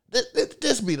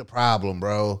 This be the problem,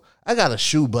 bro. I got a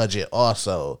shoe budget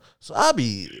also, so I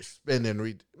be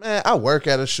spending. Man, I work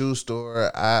at a shoe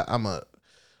store.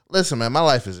 Listen, man. My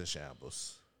life is in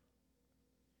shambles.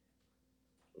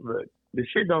 But the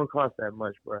shit don't cost that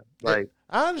much, bro. Like,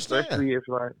 I understand. especially if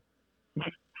like,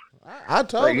 I like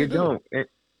totally it do. don't.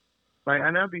 Like,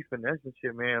 and I be finessing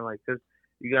shit, man. Like, cause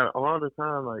you got all the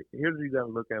time. Like, here's what you gotta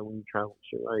look at when you travel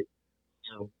shit. Right?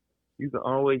 You can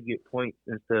always get points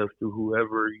and stuff through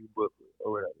whoever you book with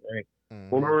or whatever, right?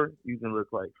 Mm-hmm. Or you can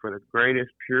look like for the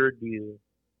greatest pure deal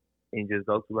and just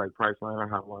go to like Priceline or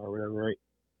Hotline or whatever, right?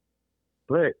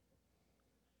 But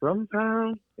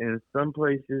sometimes in some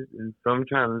places and some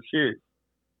kind of shit,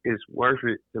 it's worth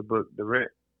it to book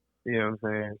direct. You know what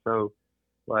I'm saying? So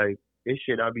like this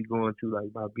shit I be going to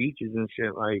like by beaches and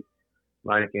shit like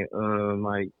in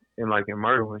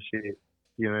Myrtle and shit.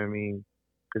 You know what I mean?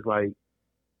 Cause like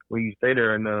when you stay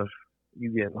there enough, you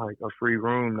get like a free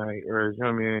room night or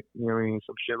some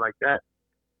shit like that.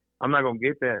 I'm not gonna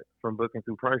get that from booking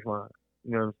through Priceline.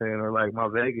 You know what I'm saying? Or like my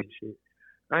Vegas shit.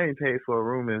 I ain't paid for a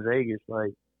room in Vegas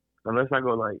like unless I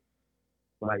go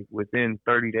like within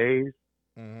 30 days.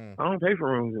 Mm-hmm. I don't pay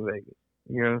for rooms in Vegas.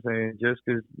 You know what I'm saying? Just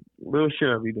 'cause little shit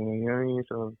I be doing. You know what I mean?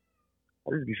 So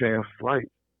I just be paying for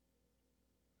flights,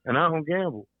 and I don't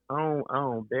gamble. I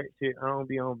don't bet shit. I don't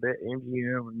be on bet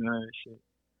MGM or none of that shit.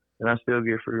 And I still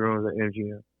get free rooms at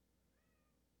MGM.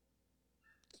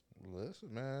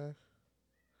 Listen, man.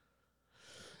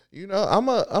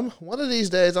 I'm one of these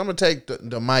days I'm gonna take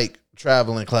the Mike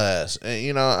traveling class,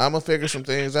 and I'm gonna figure some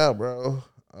things out, bro.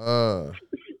 I'm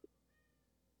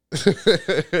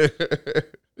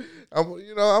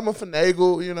a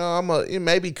finagle. I'm a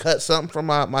maybe cut something from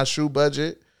my shoe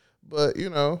budget, but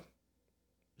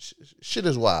shit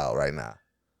is wild right now.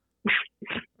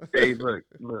 Hey, look.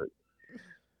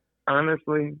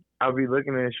 Honestly, I'll be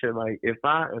looking at shit like if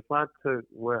I took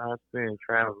what I spend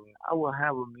traveling, I would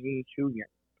have a mean shoe game.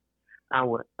 I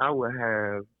would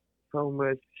have so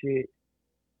much shit,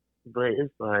 but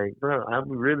it's like, bro, I be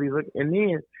really looking, and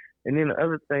then the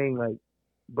other thing, like,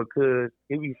 because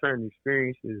it be certain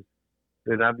experiences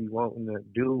that I be wanting to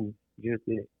do, just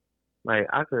it, like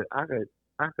I could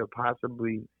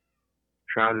possibly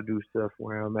try to do stuff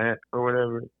where I'm at or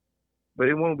whatever, but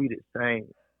it won't be the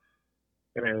same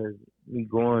as me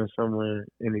going somewhere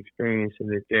and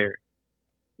experiencing it there.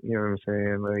 You know what I'm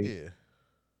saying? Yeah.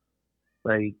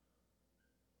 Like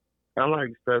I like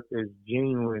stuff that's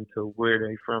genuine to where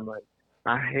they from. Like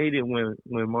I hate it when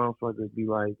motherfuckers be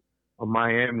like a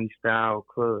Miami style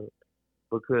club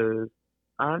because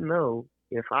I know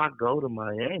if I go to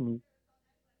Miami,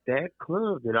 that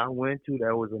club that I went to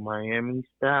that was a Miami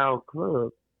style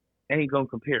club ain't gonna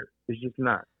compare. It's just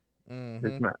not. Mm-hmm.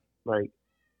 It's not. Like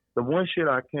the one shit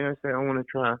I can say I want to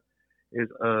try is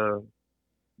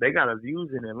they got a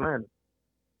views in Atlanta.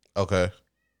 Okay.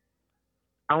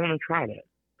 I want to try that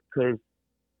because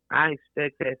I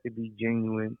expect that to be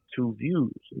genuine to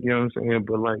views. You know what I'm saying?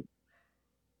 But like,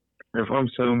 if I'm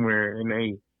somewhere and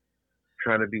they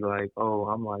try to be like, "Oh,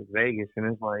 I'm like Vegas," and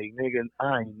it's like, "Nigga,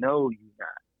 I know you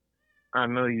not. I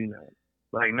know you not.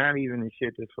 Like, not even the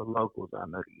shit that's for locals. I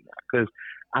know you not. Because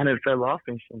I done fell off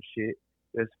in some shit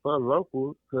that's for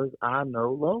locals because I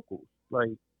know locals.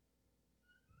 Like,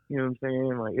 you know what I'm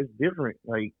saying? Like, it's different.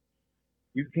 Like,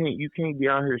 you can't be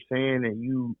out here saying that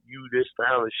you this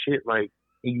style of shit like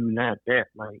and you not that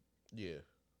like. Yeah.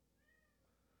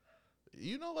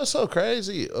 You know what's so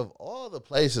crazy? Of all the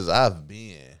places I've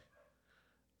been,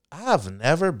 I've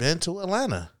never been to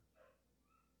Atlanta.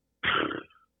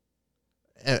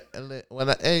 And when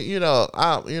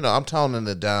I'm toning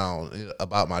it down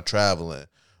about my traveling,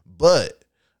 but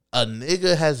a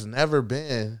nigga has never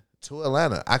been to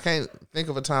Atlanta. I can't think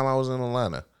of a time I was in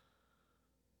Atlanta.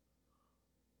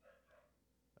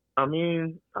 I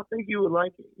mean, I think you would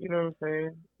like it. You know what I'm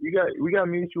saying? We got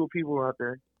mutual people out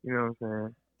there. You know what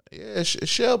I'm saying? Yeah,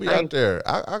 Shelby I out ain't, there.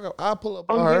 I'll pull up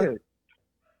oh on her.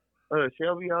 yeah,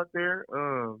 Shelby out there.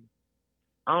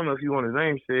 I don't know if you want his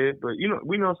name said, but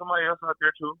we know somebody else out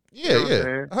there too. You Yeah, know what I'm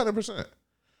yeah, saying? 100%.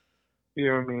 You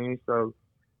know what I mean? So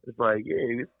it's like, yeah,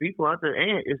 it's people out there,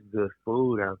 and it's good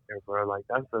food out there, bro. Like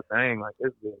that's the thing. Like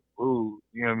it's good food.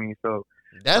 You know what I mean? So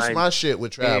That's like, my shit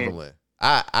with and traveling.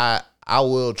 I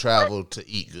will travel to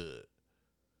eat good.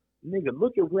 nigga,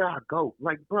 look at where I go.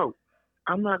 Like, bro,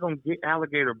 I'm not gonna get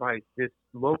alligator bites that's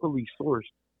locally sourced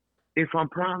if I'm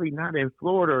probably not in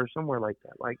Florida or somewhere like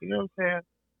that. Like, you know what I'm saying?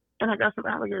 And I got some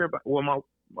alligator bites. Well, my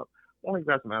wife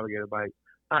got some alligator bites.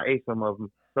 I ate some of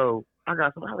them, so I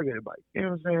got some alligator bites. You know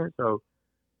what I'm saying? So,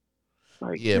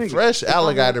 like, Yeah, nigga, fresh if I'm in,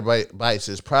 alligator bites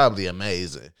is probably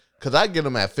amazing because I get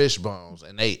them at Fish Bones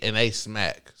and they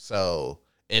smack. So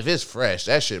if it's fresh,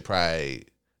 that shit probably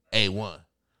A1.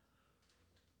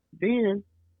 then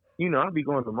I be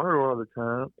going to Myrtle all the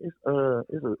time. It's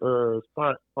a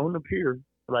spot on the pier.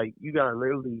 Like you gotta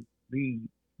literally be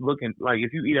looking. Like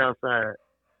if you eat outside,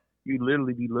 you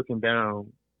literally be looking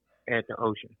down at the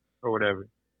ocean or whatever.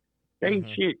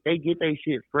 Mm-hmm. They get they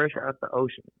shit fresh out the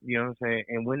ocean. You know what I'm saying?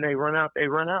 And when they run out, they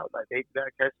run out. Like they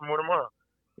gotta catch some more tomorrow.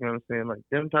 You know what I'm saying? Like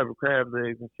them type of crab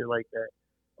legs and shit like that.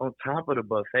 On top of the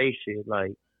buffet shit,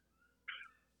 like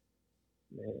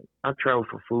man, I travel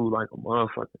for food like a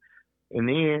motherfucker. And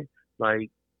then like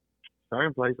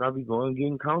certain places I be going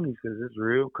getting conies because it's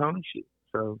real coney shit.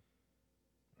 So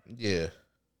Yeah.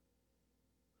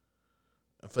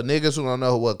 For niggas who don't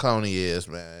know what coney is,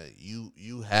 man,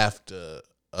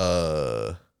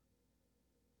 uh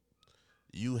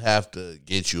you have to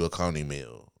get you a coney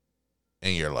meal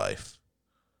in your life.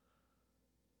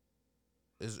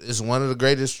 It's one of the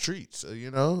greatest treats, in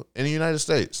the United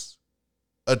States.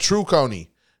 A true coney,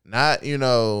 not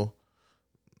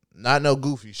not no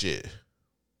goofy shit.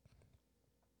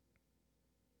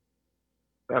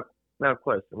 now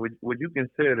question: would you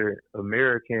consider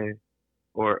American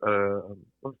or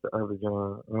what's the other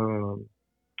John?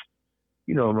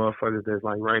 Motherfuckers that's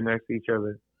like right next to each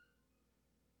other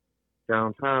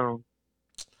downtown.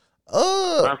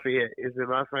 Uh, Lafayette. Is it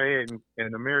Lafayette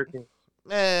and American?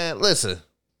 Man, listen,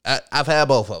 I've had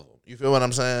both of them. You feel what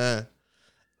I'm saying?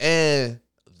 And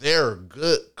they're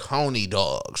good coney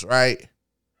dogs, right?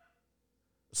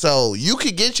 So you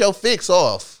could get your fix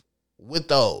off with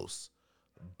those,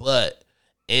 but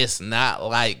it's not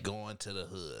like going to the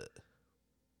hood.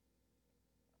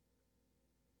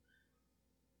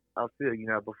 I feel you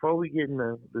now. Before we get in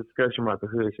the discussion about the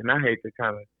hood shit, and I hate to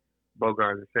kind of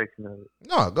bogart the section of it.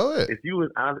 No, go ahead. If you was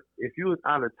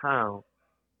out of town,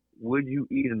 would you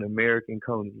eat an American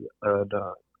coney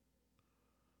dog?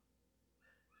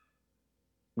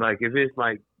 Like if it's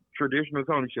like traditional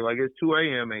coney shit, like it's 2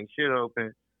 a.m. ain't shit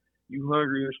open, you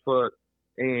hungry as fuck,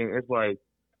 and it's like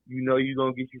you're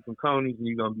gonna get you some conies and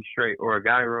you're gonna be straight, or a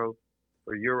gyro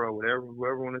or euro, whatever,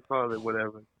 whoever want to call it,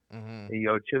 whatever, Mm-hmm. and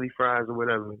your chili fries or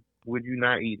whatever. Would you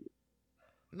not eat it?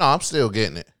 No, I'm still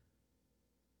getting it.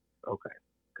 Okay,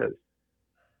 because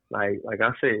like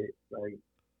I said, like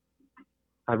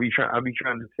I be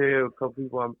trying to tell a couple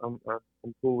people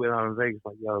I'm cool with out in Vegas,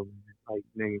 like yo, man, like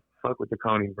nigga, fuck with the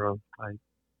coney, bro, like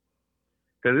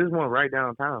because there's one right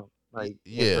downtown, like at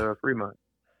Yeah. Fremont,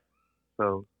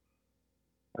 so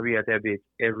I be at that bitch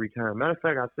every time. Matter of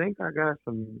fact, I think I got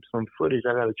some footage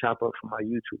I gotta chop up for my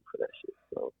YouTube for that shit.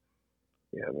 So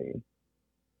yeah, I mean,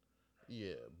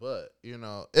 Yeah, but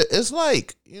it's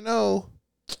like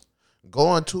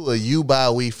going to a you buy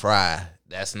we fry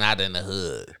that's not in the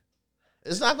hood.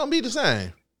 It's not gonna be the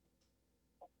same.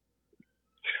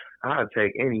 I'd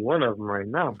take any one of them right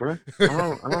now, bro. I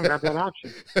don't got that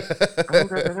option. I don't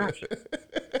got that option.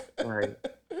 Like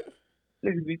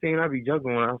niggas be thinking I be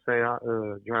joking when I say I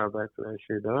drive back to that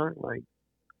shit, dog. Like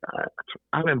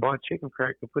I done bought chicken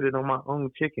crack to put it on my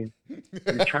own chicken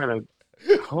and try to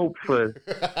hope for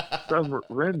some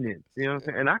remnants. You know what I'm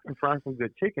saying? And I can fry some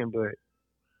good chicken, but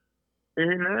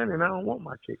every now and then I don't want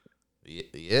my chicken.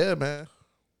 Yeah, man.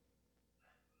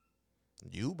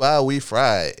 You buy we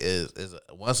fry is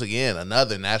once again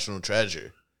another national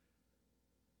treasure.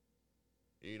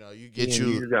 You know, you Yeah, get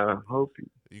you just gotta hope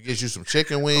you get you some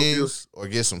chicken wings or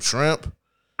get some shrimp.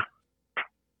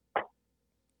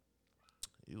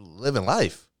 You living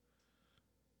life.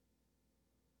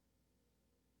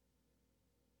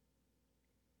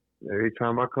 every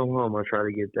time I come home, I try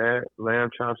to get that lamb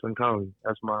chops and coney.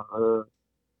 That's my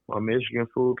Michigan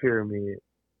food pyramid.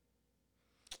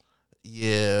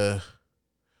 Yeah,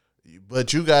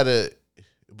 but you gotta,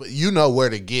 but you know where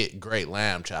to get great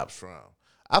lamb chops from.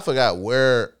 I forgot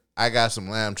where I got some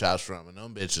lamb chops from, and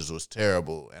them bitches was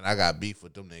terrible, and I got beef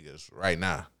with them niggas right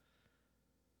now.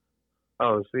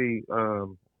 Oh, see,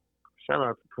 shout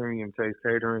out to Premium Taste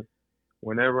Catering.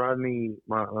 Whenever I need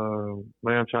my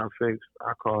lamb chop fixed,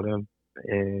 I call them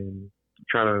and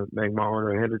try to make my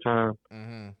order ahead of time.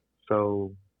 Mm-hmm.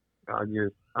 So I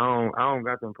don't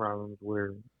got them problems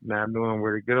where not knowing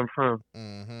where to get them from.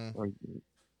 Mm-hmm. Like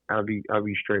I'll be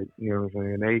straight. You know what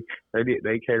I'm saying?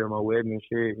 They cater my wedding and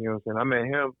shit. You know what I'm saying? I met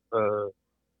him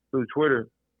through Twitter,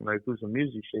 like through some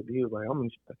music shit. He was like,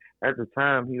 at the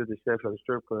time he was the chef at the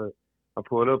strip club. I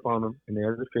pulled up on him and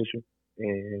there's official,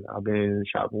 and I've been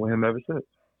shopping with him ever since.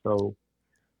 So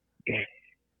yeah,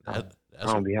 I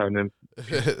That's don't be having them.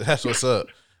 that's what's up,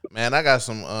 man. I got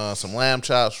some lamb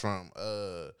chops from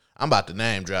I'm about to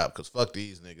name drop because fuck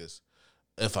these niggas.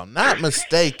 If I'm not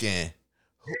mistaken,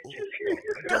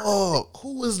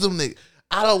 who was them niggas?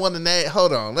 I don't want to name.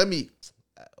 Hold on,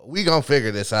 we gonna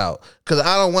figure this out because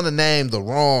I don't want to name the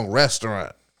wrong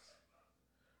restaurant.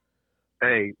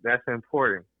 Hey, that's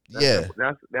important. Yeah.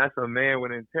 That's a man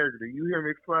with integrity. You hear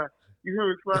me, Fly? You hear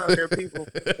me, Fly out there, people?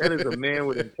 That is a man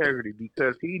with integrity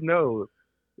because he knows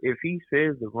if he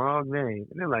says the wrong name,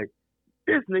 and they're like,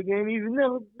 this nigga ain't even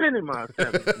never been in my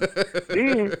establishment.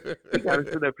 Then he got to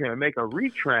sit up here and make a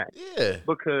retract Yeah.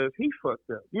 because he fucked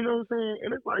up. You know what I'm saying?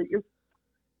 And it's like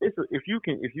if you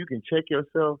can check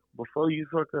yourself before you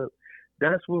fuck up,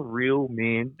 that's what real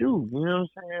men do. You know what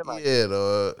I'm saying? Like, Yeah,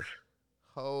 dog.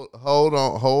 Hold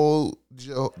on,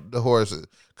 the horses,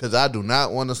 because I do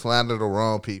not want to slander the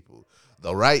wrong people.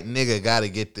 The right nigga got to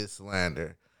get this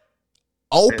slander.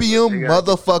 Opium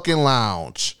motherfucking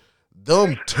Lounge.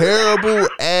 Them terrible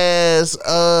ass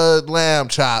lamb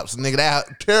chops, nigga.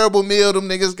 That terrible meal them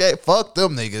niggas get. Fuck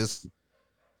them niggas.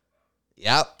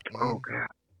 Yep. oh god.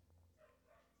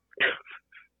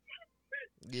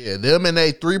 Yeah, them and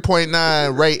they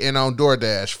 3.9 rating on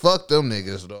DoorDash. Fuck them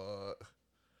niggas, dog.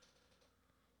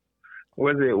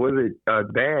 Was it a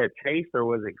bad taste or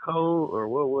was it cold or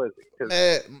what was it? 'Cause,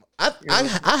 Man,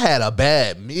 I had a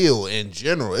bad meal in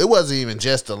general. It wasn't even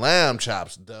just the lamb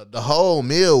chops. The whole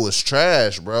meal was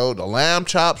trash, bro. The lamb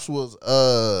chops was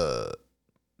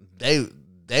they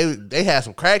had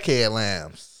some crackhead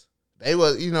lambs. They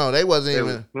wasn't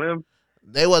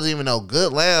even no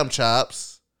good lamb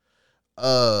chops.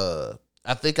 I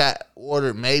think I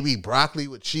ordered maybe broccoli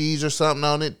with cheese or something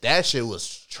on it. That shit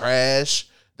was trash.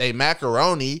 They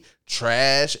macaroni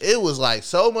trash. It was like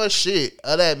so much shit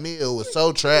of that meal was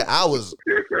so trash.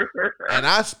 And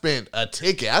I spent a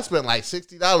ticket. I spent like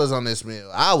 $60 on this meal.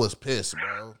 I was pissed,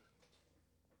 bro.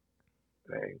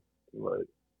 Dang, look,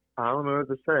 I don't know what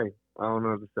to say.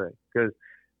 Because,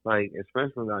 like,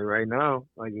 especially like right now,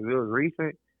 like if it was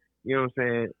recent, you know what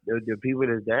I'm saying? The people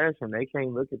that's dashing, they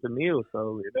can't look at the meal,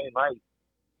 so it ain't like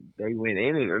they went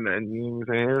in it or nothing. You know what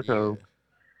I'm saying? Yeah. So,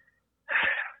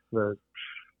 look,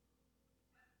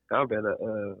 y'all better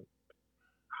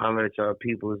holler at y'all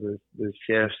people, the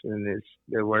chefs and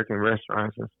that work in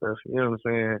restaurants and stuff. You know what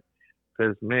I'm saying?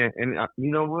 Because man, and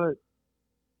you know what?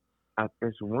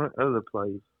 There's one other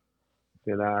place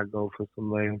that I go for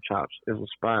some lamb chops. There's a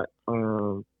spot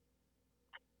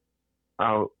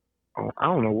out. I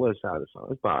don't know what side it's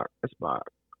on. It's by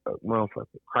a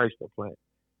motherfucking Chrysler plant.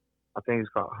 I think it's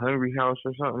called Hungry House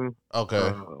or something.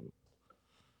 Okay.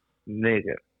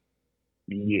 Nigga,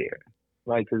 yeah.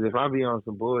 Like, cause if I be on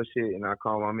some bullshit and I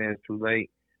call my man too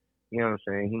late, you know what I'm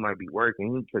saying? He might be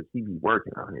working. Cause he be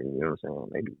working out here. You know what I'm saying?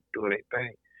 They be doing their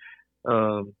thing.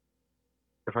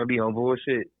 If I be on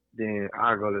bullshit, then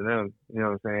I go to them. You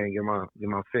know what I'm saying? Get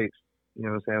my fix. You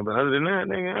know what I'm saying? But other than that,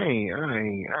 nigga, I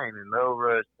ain't in no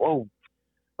rush. Whoa.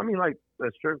 I mean, like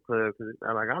a strip club, cause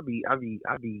like I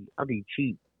be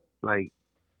cheap. Like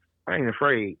I ain't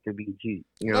afraid to be cheap.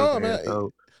 You know what I'm saying? Man.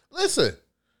 So listen,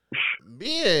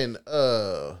 being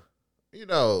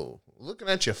looking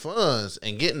at your funds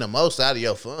and getting the most out of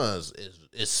your funds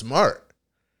is smart.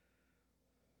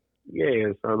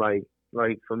 yeah. So like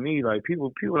for me, like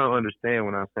people don't understand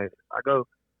when I say this. I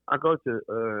go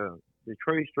to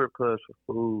Detroit strip clubs for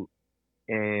food,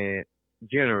 and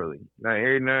generally, like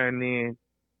every now and then,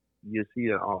 you see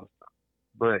an all star,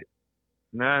 but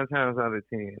 9 times out of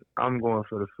 10, I'm going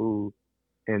for the food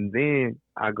and then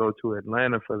I go to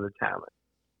Atlanta for the talent.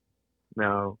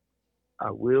 Now,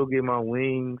 I will get my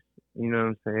wings, you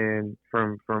know what I'm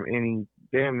saying, from any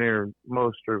damn near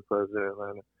most strip clubs in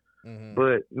Atlanta. Mm-hmm.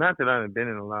 But not that I haven't been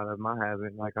in a lot of them. I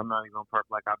haven't. Like, I'm not even gonna park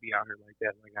like I'll be out here like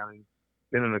that. Like, I haven't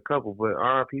been in a couple. But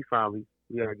RIP Follies.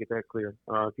 We gotta get that clear.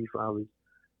 RIP Follies.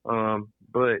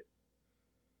 But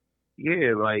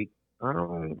yeah, like, I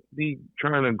don't be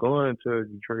trying to go into a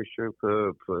Detroit strip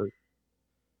club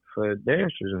for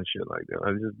dancers and shit like that.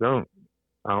 I just don't.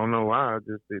 I don't know why. I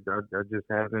just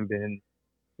haven't been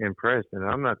impressed. And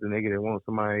I'm not the nigga that wants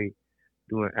somebody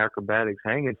doing acrobatics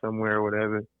hanging somewhere or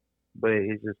whatever. But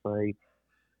it's just like,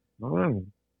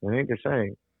 it ain't the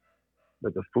same.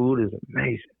 But the food is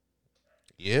amazing.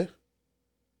 Yeah.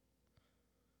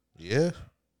 Yeah.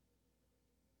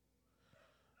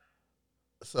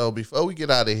 So before we get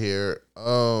out of here,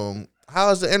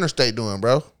 how's the Interstate doing,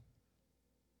 bro?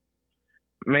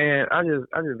 Man, I just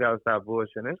gotta stop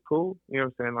bullshitting. It's cool. You know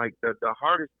what I'm saying? Like the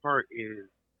hardest part is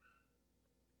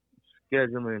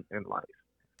scheduling in life.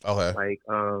 Okay. Like,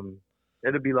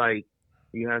 it'll be like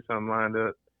you have something lined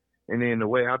up, and then the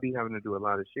way I be having to do a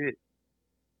lot of shit.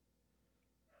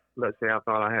 Let's say I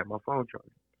thought I had my phone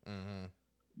charged. Mm-hmm.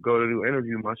 Go to do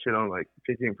interview, my shit on like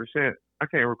 15%. I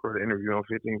can't record an interview on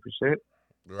 15%.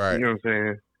 Right. You know what I'm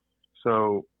saying?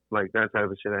 So like that type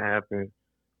of shit that happened,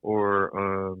 or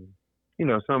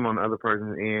something on the other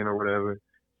person's end or whatever.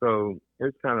 So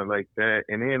it's kind of like that.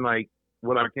 And then like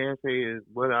what I can say is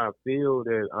what I feel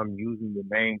that I'm using the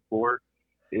name for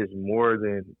is more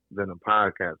than a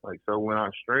podcast. Like, so when I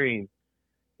stream,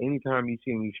 anytime you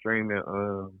see me streaming,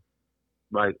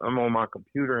 like I'm on my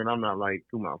computer and I'm not like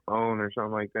through my phone or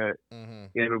something like that, Mm-hmm.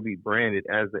 it'll be branded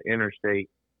as the Interstate,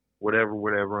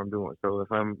 whatever I'm doing. So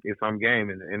if I'm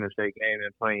gaming the Interstate game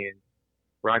and playing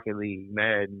Rocket League,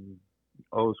 Madden,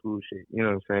 old school shit, you know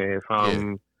what I'm saying? If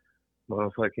I'm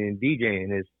motherfucking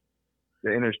DJing, it's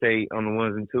the Interstate on the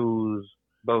ones and twos,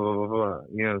 blah blah blah blah.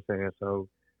 You know what I'm saying? So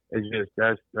it's just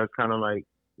that's kind of like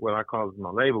what I call my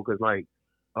label, because like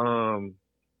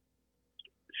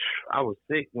I was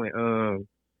sick when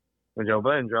Joe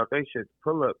Budden dropped that shit to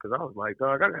pull up, because I was like,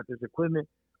 dog, I got this equipment,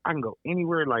 I can go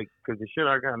anywhere, like, because the shit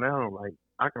I got now, like,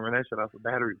 I can run that shit off a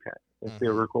battery pack and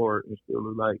still record and still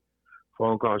do like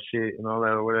phone call shit and all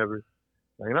that or whatever.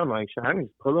 Like, and I'm like, shit, I can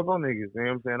just pull up on niggas. You know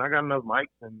what I'm saying? I got enough mics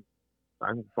and I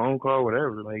can phone call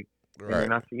whatever. Like, and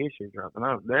then I see his shit dropping.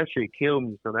 That shit killed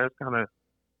me. So that's kind of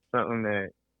something that,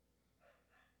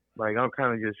 like, I'm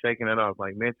kind of just shaking it off,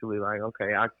 like, mentally. Like,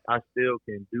 okay, I still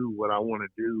can do what I want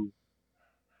to do,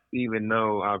 even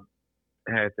though I've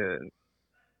had to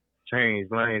change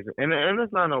lanes. And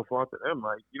it's not no fault to them.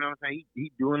 Like, you know what I'm saying?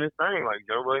 He doing his thing. Like,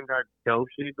 Joe Budden got dope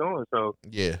shit going. So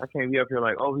Yeah. I can't be up here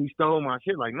like, oh, he stole my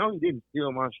shit. Like, no, he didn't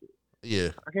steal my shit. Yeah.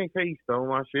 I can't say he stole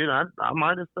my shit. I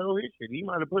might have stole his shit. He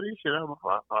might have put his shit out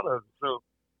before I thought of it. So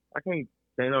I can't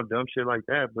say no dumb shit like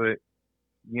that. But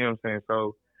you know what I'm saying?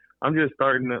 So I'm just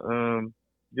starting to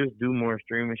just do more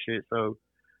streaming shit. So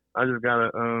I just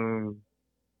gotta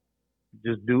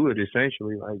just do it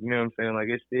essentially. Like, you know what I'm saying? Like,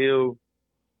 it's still,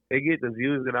 they get the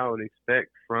views that I would expect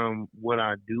from what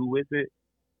I do with it.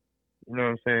 You know what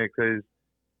I'm saying? Because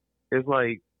it's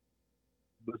like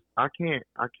I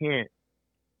can't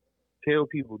tell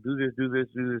people do this,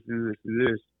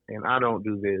 and I don't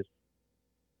do this,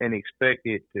 and expect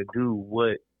it to do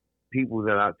what people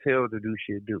that I tell to do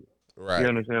shit do. Right. You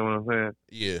understand what I'm saying?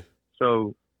 Yeah.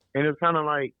 So, and it's kind of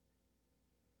like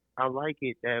I like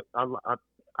it that I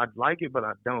like it, but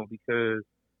I don't, because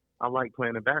I like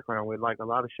playing the background with, like, a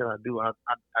lot of shit I do. I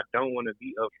don't want to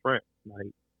be up front.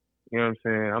 Like, you know what I'm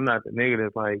saying? I'm not the nigga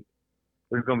that's like,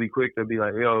 it's gonna be quick to be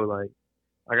like, yo, like,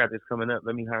 I got this coming up,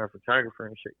 let me hire a photographer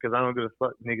and shit. Because I don't give a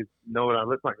fuck, niggas know what I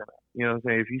look like or not. You know what I'm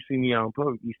saying? If you see me out in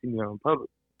public, you see me out in public.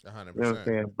 100%. You know what I'm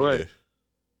saying? But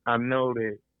I know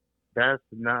that that's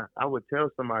not, I would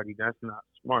tell somebody that's not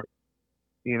smart.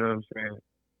 You know what I'm saying?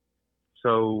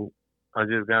 So I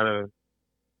just gotta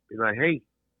be like, hey,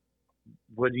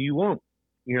 what do you want?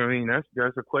 You know what I mean?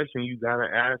 That's a question you gotta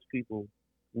ask people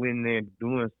when they're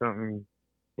doing something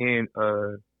in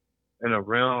a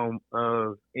realm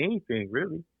of anything,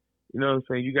 really. You know what I'm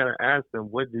saying? You gotta ask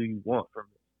them, what do you want from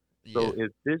this? So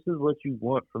if this is what you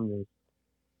want from this,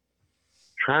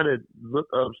 try to look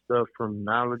up stuff from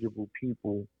knowledgeable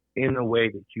people in a way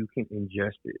that you can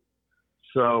ingest it.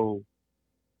 So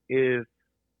if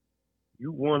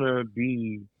you wanna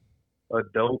be a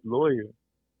dope lawyer,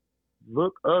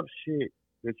 look up shit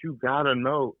that you gotta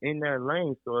know in that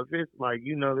lane. So if it's like,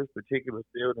 you know, this particular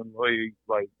field in lawyer,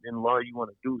 like in law you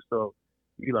want to do, so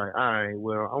you like, all right,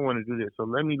 well, I want to do this. So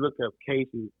let me look up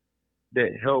cases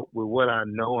that help with what I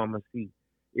know I'm gonna see.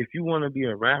 if you want to be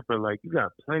a rapper, like you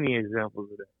got plenty of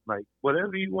examples of that. Like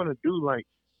whatever you want to do, like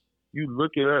you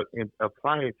look it up and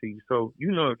apply it to you. So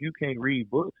if you can't read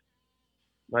books,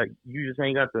 like you just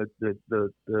ain't got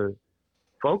the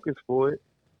focus for it.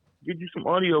 Get you some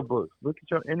audio books. Look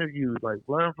at your interviews. Like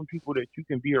learn from people that you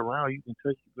can be around, you can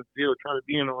touch, you can feel. Try to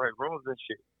be in the right rooms and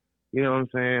shit. You know what I'm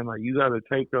saying? Like you got to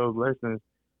take those lessons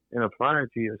and apply it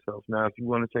to yourself. Now, if you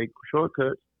want to take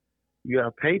shortcuts, you got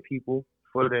to pay people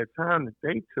for that time that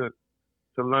they took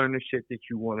to learn the shit that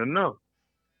you want to know.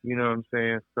 You know what I'm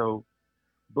saying? So,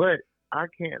 but I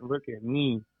can't look at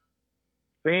me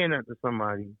saying that to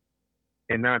somebody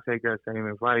and not take that same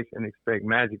advice and expect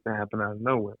magic to happen out of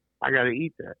nowhere. I got to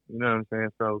eat that. You know what I'm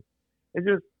saying? So it's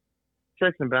just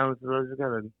checks and balances. I just got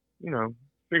to,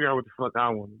 figure out what the fuck I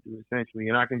want to do essentially.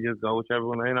 And I can just go whichever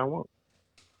lane I want.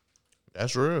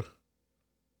 That's real.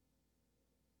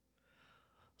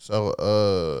 So,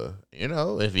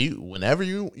 whenever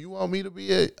you want me to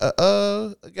be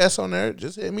a guest on there,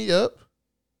 just hit me up.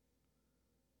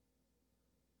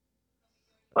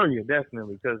 Oh yeah,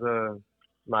 definitely. Cause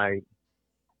like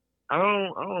I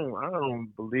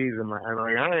don't believe in I'm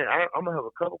gonna have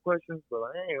a couple questions, but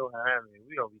I ain't gonna have any.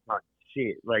 We don't be talking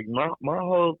shit. Like my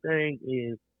whole thing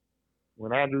is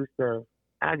when I do stuff,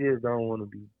 I just don't want to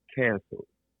be canceled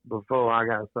before I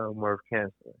got something worth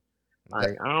canceling.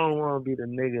 Like I don't want to be the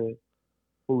nigga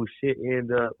who shit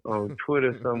end up on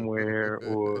Twitter somewhere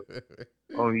or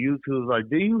on YouTube. Like,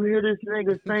 do you hear this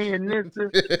nigga saying this?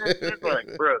 It's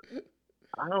like, bro,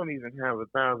 I don't even have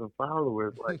 1,000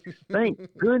 followers. Like, thank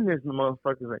goodness the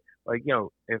motherfuckers like,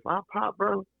 yo, if I pop,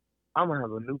 bro, I'm gonna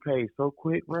have a new page so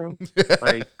quick, bro.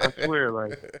 Like, I swear,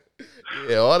 like,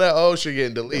 yeah, all that old shit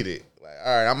getting deleted. Like,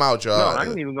 all right, I'm out, y'all. No, I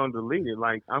ain't even gonna delete it.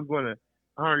 Like, I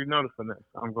already know the finesse.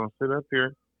 I'm gonna sit up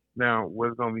here. Now,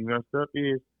 what's gonna be messed up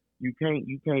is you can't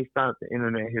stop the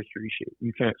internet history shit.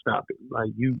 You can't stop it.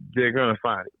 Like, they're gonna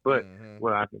find it. But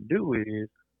what I can do is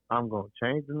I'm gonna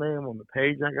change the name on the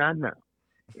page I got now.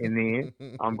 And then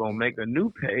I'm gonna make a new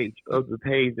page of the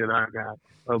page that I got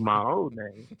of my old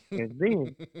name, and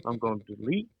then I'm gonna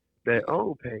delete that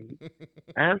old page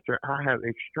after I have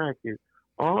extracted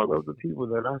all of the people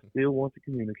that I still want to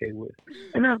communicate with,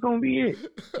 and that's gonna be it.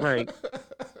 Like,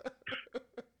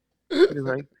 it's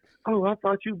like, oh, I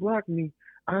thought you blocked me.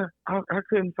 I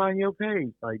couldn't find your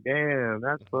page. Like, damn,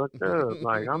 that's fucked up.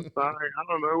 Like, I'm sorry, I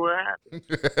don't know what happened.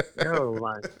 Yo,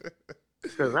 like.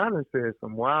 Because I done said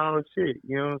some wild shit,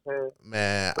 you know what I'm saying?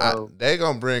 Man, So, they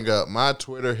gonna bring up my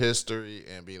Twitter history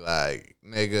and be like,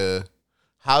 nigga,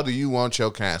 how do you want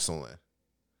your canceling?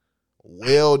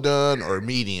 Well done or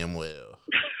medium well?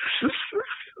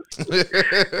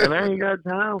 and I ain't got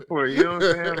time for it, you know what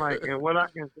I'm saying? Like, and what I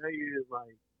can say is,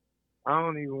 like, I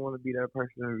don't even want to be that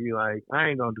person to be like, I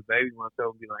ain't gonna debate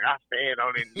myself and be like, I stand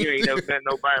on it, you ain't never met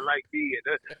nobody like me.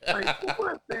 Like,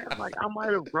 what, man? Like, I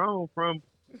might have grown from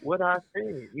what I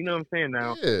said. You know what I'm saying?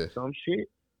 Now, some shit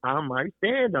I might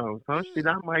stand on. Some shit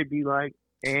I might be like,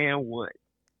 and what?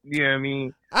 You know what I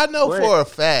mean? I know for a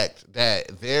fact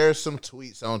that there's some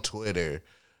tweets on Twitter.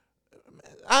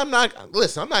 I'm not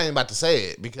even about to say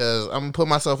it because I'm gonna put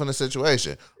myself in a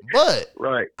situation. But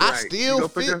right. I still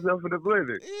put yourself in the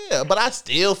blizzard. Yeah, but I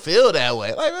still feel that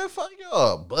way. Like, man, fuck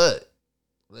y'all. But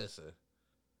listen.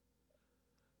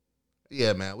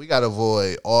 Yeah, man, we gotta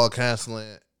avoid all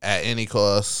canceling at any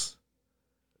cost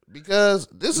because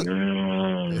this is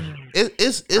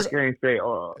it's I can't say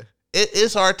all.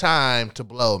 It's our time to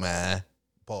blow, man.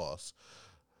 Pause.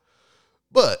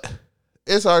 But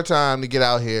it's our time to get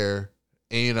out here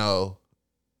and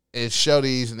and show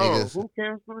these niggas. Oh, who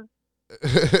canceling?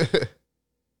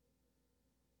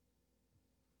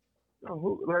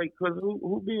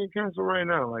 Who being canceled right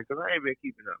now? Like, cause I ain't been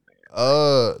keeping up,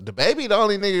 man. The baby, the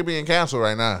only nigga being canceled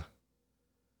right now.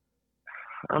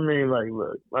 I mean, like,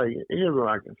 look, like, here's what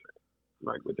I can say,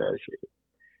 like, with that shit.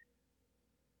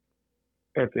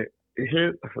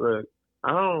 Look,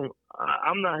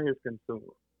 I'm not his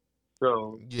consumer,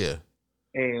 so yeah,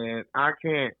 and I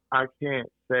can't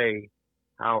say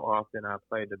how often I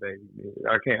played the baby music.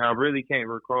 I really can't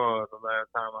recall the last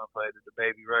time I played the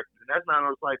baby record, and that's not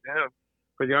no slight to him,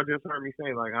 because y'all just heard me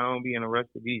say, like, I don't be in a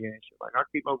rusty DJ and shit. Like, I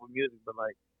keep up with music, but,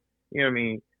 like, you know what I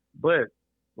mean. But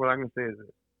what I can say is this.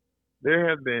 There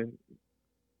have been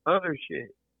other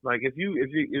shit. Like, if niggas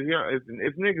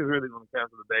really want to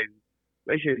cancel the baby,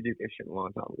 they should have did that shit a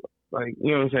long time ago. Like,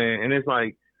 you know what I'm saying? And it's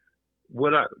like,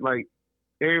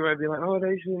 everybody be like, oh,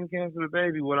 they shouldn't cancel the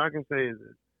baby. What I can say is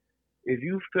this. If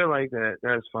you feel like that,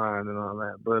 that's fine and all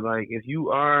that. But, like, if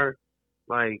you are,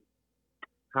 like,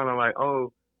 kind of like,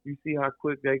 oh, you see how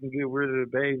quick they can get rid of the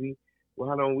baby?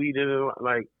 Why don't we do it?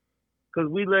 Like, Cause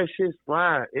we let shit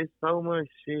slide. It's so much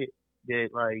shit that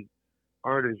like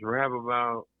artists rap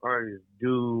about, artists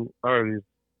do, artists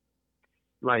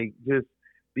like just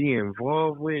be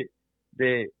involved with.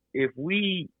 That if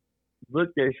we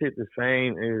looked at shit the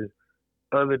same as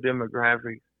other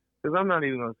demographics, because I'm not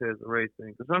even gonna say it's a race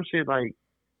thing, because some shit like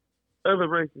other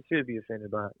races should be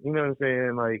offended by it. You know what I'm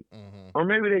saying? Like, or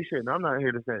maybe they shouldn't. I'm not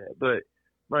here to say that, but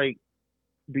like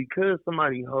because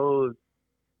somebody holds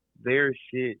their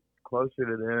shit closer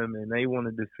to them and they want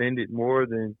to defend it more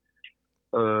than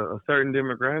a certain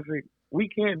demographic, we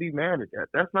can't be mad at that.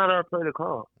 That's not our play to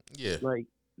call. Yeah. Like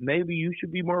maybe you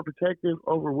should be more protective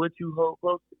over what you hold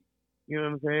close to. You know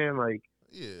what I'm saying? Like,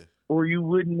 Yeah. or you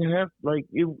wouldn't have like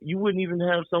you wouldn't even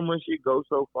have so much shit go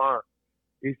so far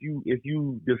if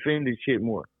you defended shit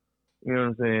more. You know what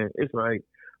I'm saying? It's like,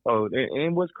 oh,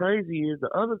 and what's crazy is the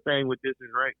other thing with this is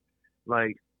right.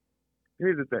 Like,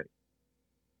 here's the thing.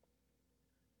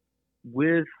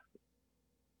 With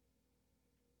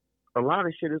a lot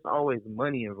of shit, it's always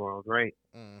money involved, right?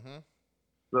 Mm-hmm.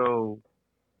 So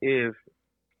if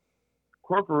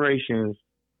corporations,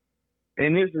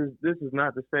 and this is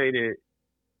not to say that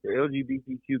the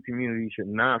LGBTQ community should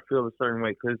not feel a certain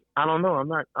way, because I don't know, I'm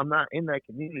not in that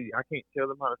community. I can't tell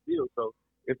them how to feel. So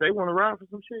if they want to ride for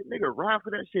some shit, nigga, ride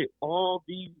for that shit all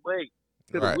the way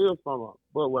till the wheels fall off.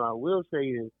 But what I will say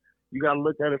is, you got to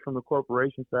look at it from the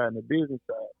corporation side and the business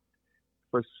side.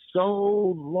 For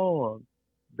so long,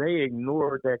 they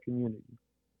ignored that community.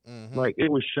 Mm-hmm. Like, it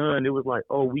was shunned. It was like,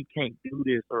 oh, we can't do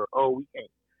this, or oh, we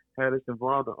can't have this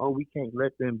involved, or oh, we can't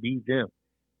let them be them.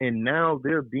 And now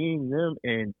they're being them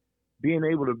and being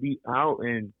able to be out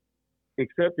and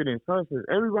accepted in some sense.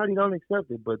 Everybody don't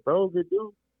accept it, but those that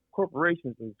do,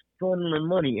 corporations is funneling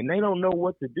money, and they don't know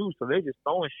what to do, so they're just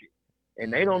throwing shit.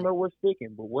 And they don't know what's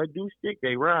sticking, but what do stick,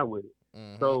 they ride with it.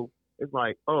 Mm-hmm. So it's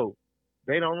like, oh,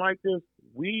 they don't like this,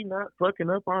 we not fucking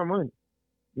up our money.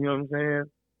 You know what I'm saying?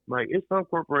 Like, it's some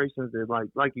corporations that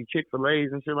like you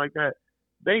Chick-fil-A's and shit like that,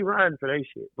 they riding for their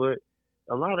shit. But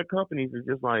a lot of companies are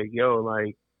just like, yo,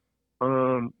 like,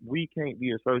 we can't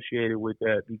be associated with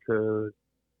that because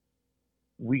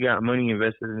we got money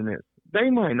invested in this. They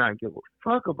might not give a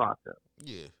fuck about them.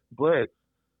 Yeah. But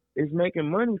it's making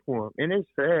money for them. And it's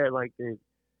sad, like,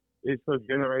 it's so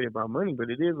generated by money,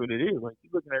 but it is what it is. Like,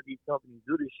 you're looking at these companies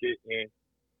do this shit, and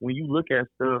when you look at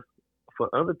stuff for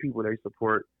other people they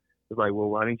support, it's like, well,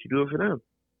 why didn't you do it for them?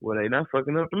 Well, they not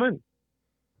fucking up the money.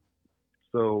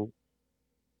 So,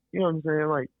 you know what I'm saying?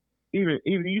 Like, even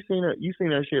you seen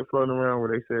that shit floating around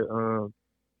where they said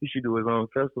he should do his own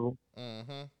festival.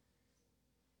 Mm-hmm.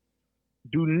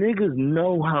 Do niggas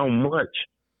know how much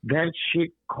that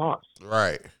shit costs?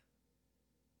 Right.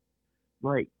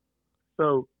 Like,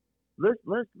 so let's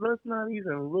not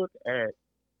even look at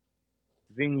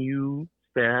venue,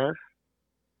 staff,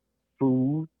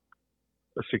 food,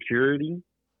 security,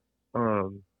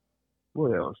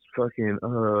 what else? Fucking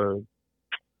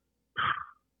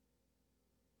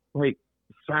like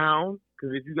sound.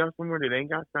 Because if you got somewhere that ain't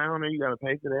got sound, then you gotta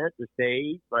pay for that. The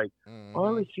stage, like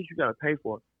all this shit, you gotta pay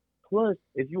for. Plus,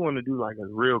 if you want to do like a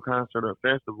real concert or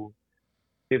festival,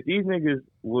 if these niggas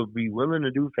would be willing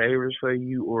to do favors for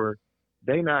you, or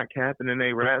they not capping in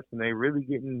they raps and they really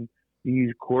getting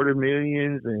these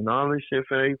 $250,000 and all this shit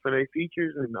for they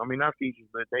features, and I mean not features,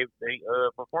 but they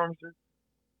performances,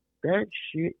 that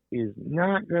shit is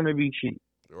not gonna be cheap.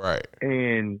 Right.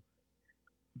 And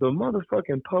the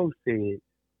motherfucking post said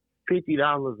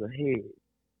 $50 a head.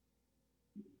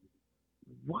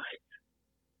 What?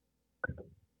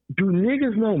 Do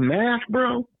niggas know math,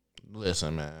 bro?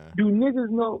 Listen, man. Do niggas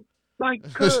know, like,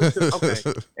 cuz,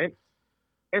 okay,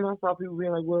 and I saw people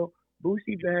being like, well,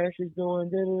 Boosie Bash is doing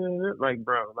da-da-da-da. Like,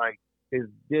 bro, like, it's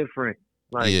different.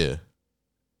 Like, yeah.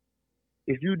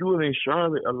 If you do it in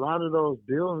Charlotte, a lot of those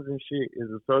buildings and shit is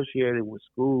associated with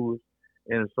schools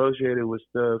and associated with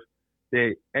stuff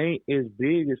that ain't as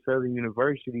big as Southern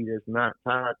University, that's not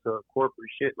tied to corporate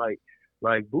shit. Like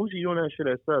Boosie doing that shit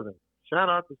at Southern. Shout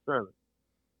out to Southern.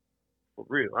 For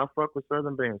real. I fuck with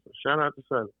Southern bands, so shout out to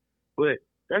Southern. But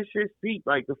that shit seat,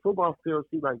 like the football field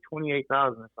seat like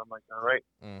 28,000 or something like that, right?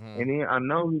 Mm-hmm. And then I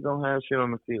know he's gonna have shit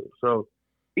on the field. So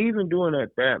even doing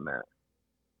that man,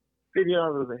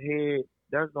 $50 a head,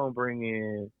 that's gonna bring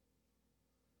in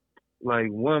like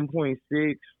 1.6,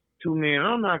 2 million.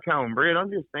 I'm not counting bread.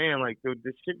 I'm just saying, like, the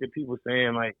shit that people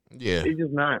saying, like, yeah, it's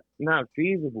just not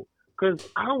feasible. Cause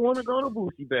I want to go to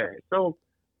Boosie Bash, so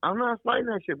I'm not fighting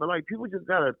that shit. But like, people just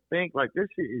gotta think, like, this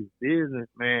shit is business,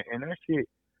 man, and that shit.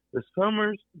 The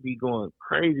summers be going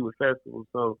crazy with festivals,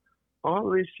 so all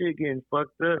this shit getting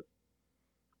fucked up.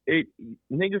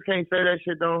 Niggas can't say that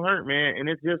shit don't hurt, man, and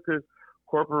it's just cause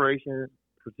corporations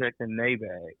protecting they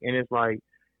bag, and it's like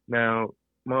now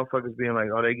motherfuckers being like,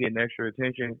 oh, they getting extra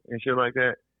attention and shit like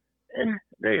that.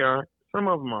 They are. Some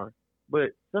of them are,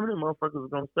 but some of them motherfuckers are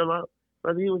gonna sell out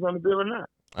whether he was on the bill or not.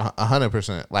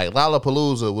 100%. Like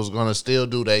Lollapalooza was gonna still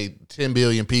do they 10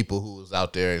 billion people who was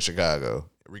out there in Chicago,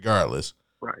 regardless.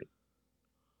 Right.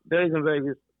 Days in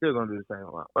Vegas still gonna do the same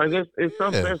amount. Like it's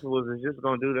some festivals is just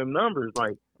gonna do them numbers.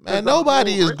 Like man,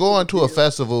 nobody is going to a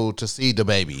festival to see the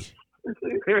baby.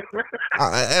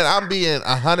 And I'm being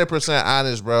 100%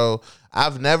 honest, bro.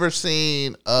 I've never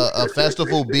seen a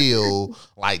festival bill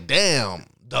like, damn,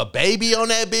 the baby on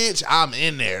that bitch, I'm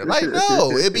in there. Like,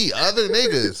 no, it be other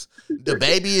niggas. The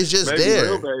baby is just Baby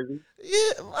there. Lil Baby.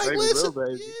 Yeah, like Baby listen, Lil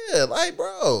Baby. yeah, like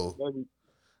bro. Baby.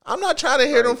 I'm not trying to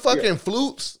hear them Like, fucking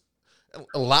flutes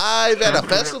live at a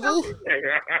festival. Yo,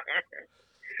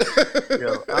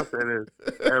 I said this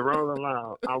at Rolling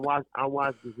Loud. I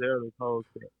watched Giselle whole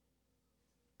shit.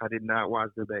 I did not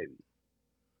watch the baby.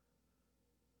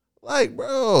 Like,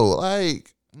 bro,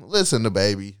 like, listen to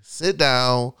baby. Sit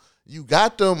down. You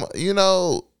got them,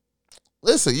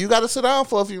 listen, you got to sit down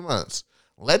for a few months.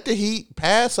 Let the heat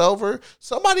pass over.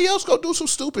 Somebody else go do some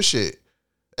stupid shit,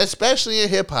 especially in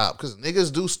hip hop, because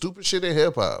niggas do stupid shit in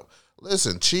hip hop.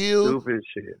 Listen, chill. Stupid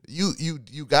shit.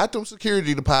 You got them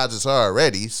security deposits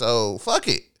already, so fuck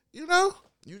it. You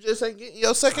just ain't getting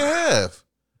your second half.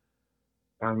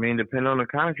 I mean, depending on the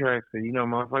contract, so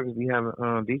motherfuckers be having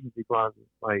decency clauses,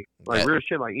 like real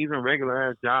shit, like even regular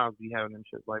ass jobs be having them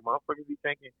shit. Like motherfuckers be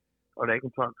thinking, oh, they can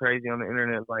talk crazy on the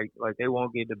internet, like they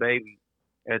won't get the baby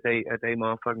at they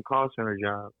motherfucking call center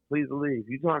job. Please believe,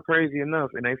 you talk crazy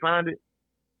enough and they find it,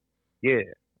 yeah.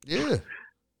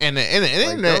 And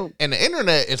the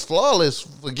internet is flawless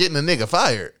for getting a nigga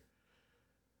fired.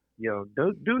 Yo,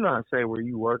 do not say where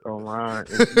you work online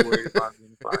if you worried about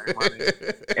getting fired, my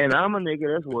nigga. And I'm a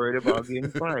nigga that's worried about getting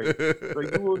fired. So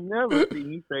you will never see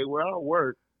me say where I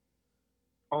work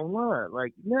online.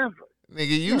 Like, never.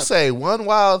 Nigga, you say one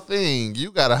wild thing,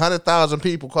 you got 100,000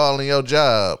 people calling your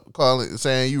job,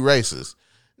 saying you racist.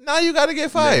 Now you got to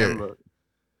get fired. Man,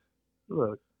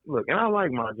 look, and I like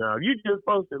my job. You just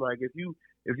posted, like, if you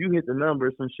hit the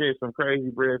numbers, some crazy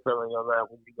bread fell in your lap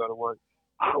when you go to work,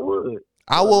 I would.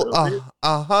 I will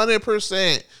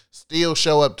 100% still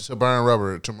show up to burn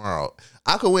rubber tomorrow.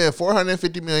 I could win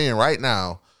 $450 million right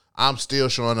now. I'm still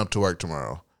showing up to work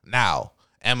tomorrow. Now,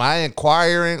 am I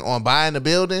inquiring on buying the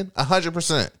building?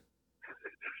 100%.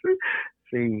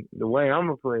 See, the way I'm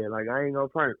gonna play it, like I ain't gonna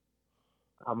perk.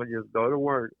 I'm gonna just go to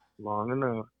work long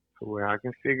enough to where I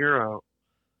can figure out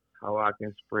how I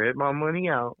can spread my money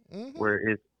out, where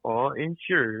it's all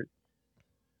insured,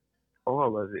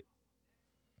 all of it.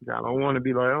 I don't want to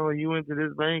be like, oh, you went to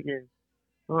this bank and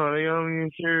they only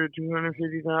insured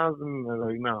 $250,000.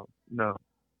 Like, no,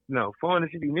 $450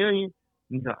 million,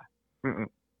 no,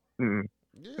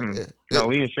 no,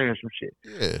 we insuring some shit.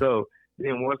 Yeah. So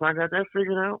then once I got that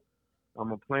figured out, I'm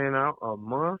gonna plan out a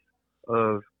month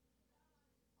of,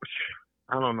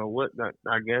 I don't know what that.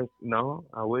 I guess no,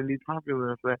 I wouldn't be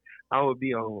popular if I would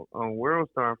be on World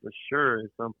Star for sure at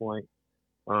some point.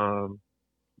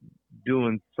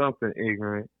 Doing something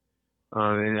ignorant,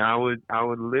 and I would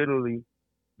literally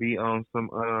be on some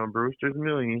Brewster's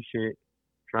Million shit,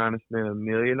 trying to spend $1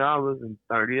 million in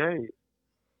 30 days.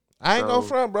 I ain't gonna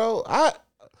front, bro. I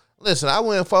win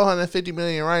 $450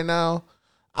 million right now.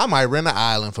 I might rent an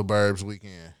island for Burbs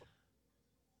weekend.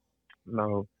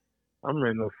 No, I'm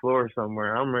renting a floor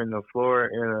somewhere. I'm renting a floor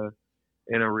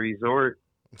in a resort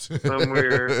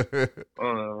somewhere.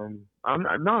 I'm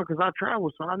not, because I travel,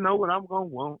 so I know what I'm gonna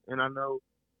want, and I know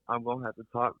I'm gonna have to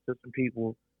talk to some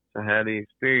people to have the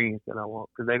experience that I want,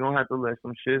 because they're gonna have to let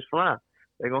some shit fly.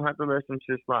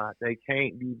 They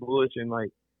can't be bullshitting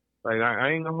like I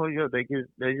ain't gonna hold you up. They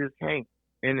just can't.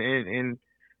 And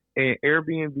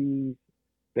Airbnbs,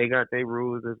 they got their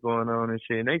rules that's going on and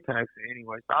shit, and they tax it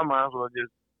anyway. So I might as well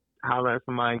just holler at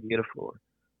somebody and get a floor.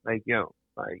 Like, yo,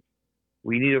 like,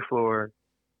 we need a floor.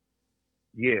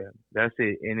 Yeah, that's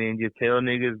it. And then you tell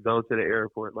niggas go to the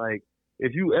airport. Like,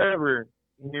 if you ever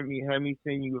have me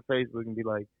send you a Facebook and be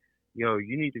like, yo,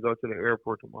 you need to go to the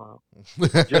airport tomorrow.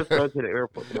 Just go to the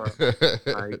airport tomorrow.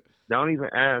 Like, don't even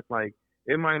ask. Like,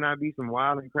 it might not be some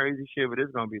wild and crazy shit, but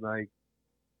it's gonna be like,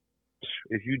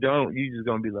 if you don't, you just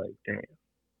gonna be like, damn,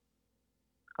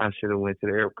 I should have went to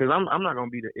the airport. Because I'm not gonna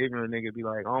be the ignorant nigga be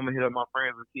like, oh, I'm gonna hit up my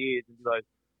friends with kids and be like,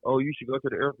 oh, you should go to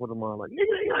the airport tomorrow. Like,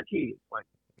 nigga, they got kids. Like,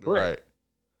 right.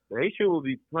 They sure will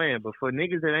be playing, but for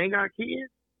niggas that ain't got kids,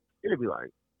 it'll be like,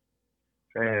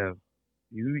 fam,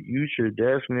 you should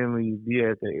definitely be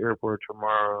at the airport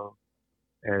tomorrow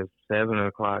at 7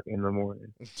 o'clock in the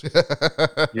morning.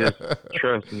 Just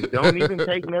trust me. Don't even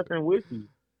take nothing with you.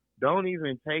 Don't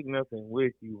even take nothing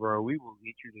with you, bro. We will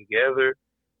get you together.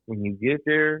 When you get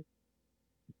there,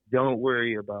 don't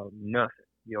worry about nothing.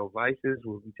 Your vices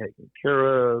will be taken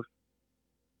care of.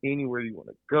 Anywhere you want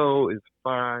to go is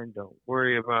fine. Don't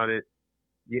worry about it.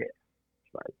 Yeah,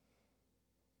 it's like,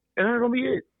 and that's gonna be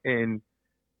it. And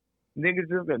niggas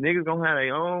gonna have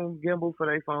their own gimbal for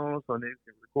their phones, so niggas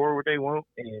can record what they want.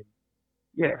 And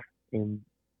yeah, and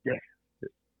yeah,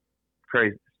 it's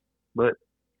crazy. But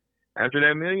after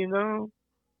that million gone,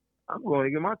 I'm going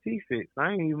to get my teeth fixed.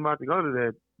 I ain't even about to go to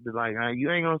that. Like, you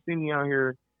ain't gonna see me out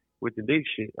here with the big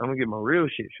shit. I'm gonna get my real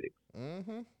shit fixed.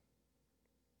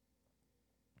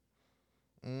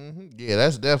 Yeah,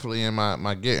 that's definitely in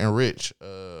my getting rich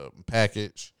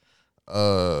package.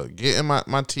 Getting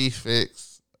my teeth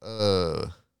fixed.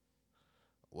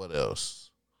 What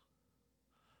else?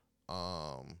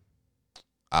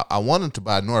 I wanted to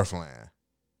buy Northland,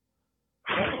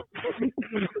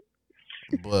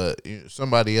 but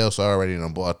somebody else already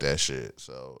done bought that shit.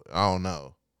 So I don't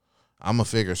know. I'm gonna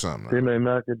figure something out. Didn't they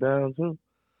knock it down too?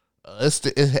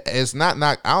 It's not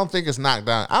knocked. I don't think it's knocked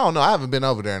down. I don't know. I haven't been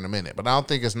over there in a minute, but I don't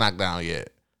think it's knocked down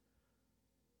yet.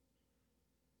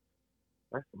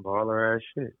 That's some baller ass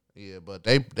shit. Yeah, but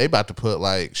they about to put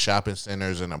like shopping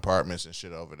centers and apartments and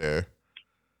shit over there.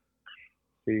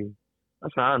 See,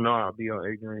 that's how I know I'll be on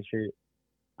ignorant shit.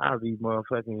 I'll be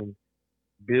motherfucking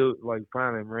build like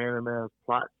finding random ass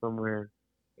plots somewhere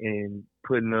and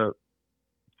putting up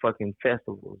fucking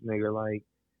festivals, nigga. Like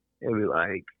it'll be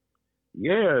like,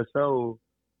 yeah, so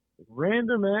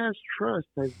random ass trust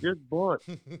has just bought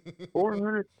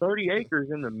 430 acres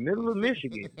in the middle of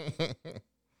Michigan.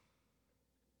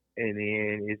 And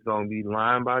then it's gonna be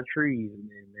lined by trees, and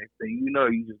then next thing you know,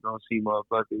 you just gonna see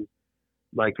motherfuckers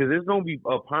like, cause it's gonna be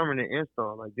a permanent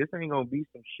install. Like this ain't gonna be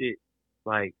some shit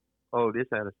like, oh, this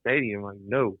at a stadium. Like,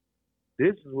 no,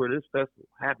 this is where this festival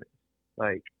happens.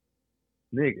 Like,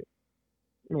 nigga,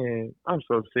 man, I'm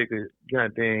so sick of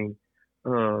goddamn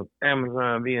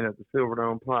Amazon being at the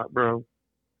Silverdome plot, bro.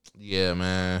 Yeah,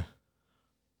 man.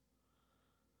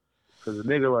 Cause a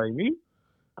nigga like me,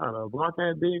 I don't know, bought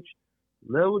that bitch,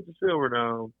 level with the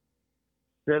Silverdome,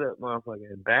 set up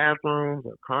motherfucking bathrooms,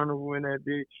 a carnival in that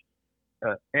bitch,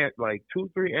 like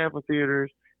 2, 3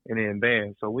 amphitheaters, and then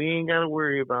bam. So we ain't gotta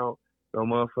worry about no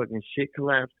motherfucking shit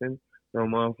collapsing, no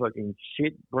motherfucking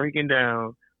shit breaking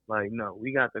down. Like, no,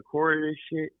 we got the core of this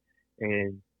shit,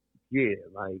 and yeah,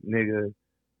 like nigga,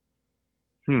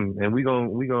 and we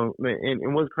gon' man,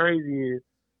 and what's crazy is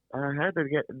I had to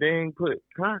get dang put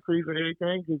concrete for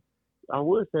everything because I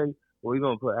would say, well, we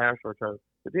gonna put astroturf,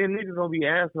 but then niggas gonna be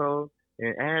assholes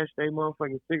and ash they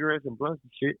motherfucking cigarettes and blunts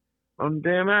and shit on the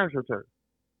damn astroturf.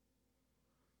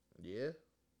 Yeah.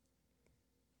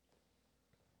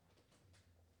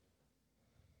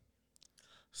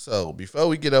 So before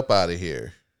we get up out of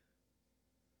here,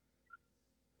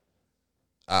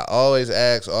 I always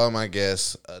ask all my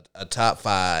guests a top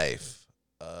 5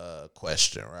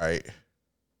 question, right?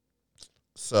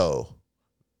 So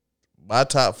my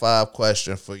top 5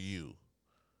 question for you.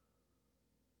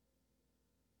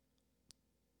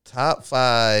 Top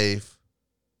 5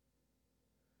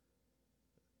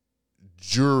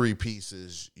 jewelry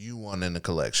pieces you want in the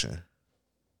collection.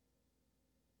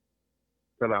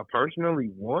 That I personally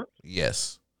want.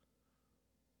 Yes.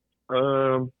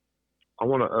 I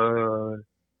wanna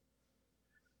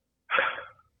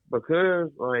because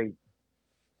like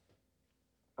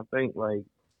I think like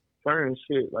certain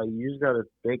shit like you just gotta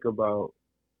think about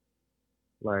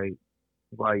like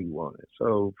why you want it.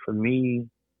 So for me,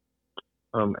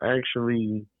 I'm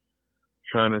actually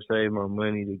trying to save my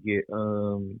money to get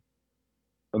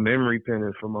a memory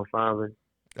pendant for my father.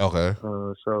 Okay.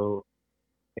 So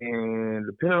and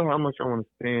depending on how much I want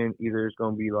to spend, either it's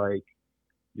gonna be like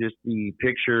just the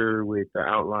picture with the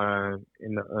outline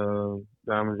and the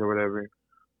diamonds or whatever,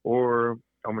 or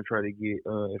I'm gonna try to get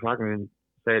if I can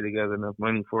save together enough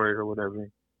money for it or whatever,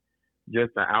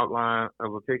 just the outline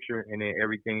of a picture and then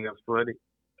everything else flooded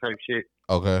type shit.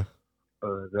 Okay.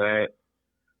 That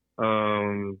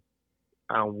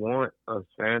I want a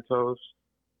Santos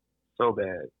so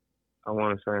bad. I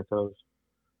want a Santos.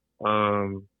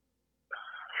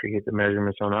 Forget the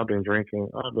measurements on. I've been drinking.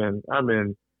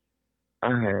 I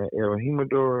had El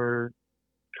Jimador,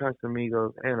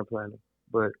 Casamigos, and a Platinum.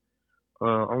 But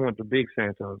I want the big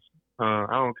Santos. I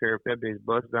don't care if that bitch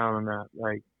busts down or not.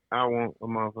 Like, I want a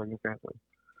motherfucking Santos.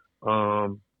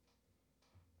 Um,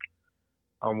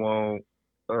 I want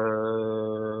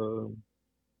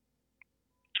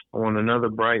I want another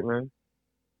Brightman.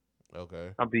 Okay.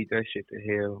 I beat that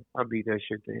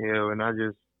shit to hell. And I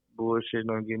just bullshitting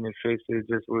on getting it fixed. It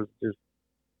just was just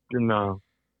no.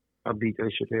 I beat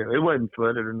that shit to hell. It wasn't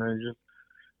flooded or nothing.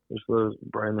 Just was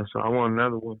brightness. So I want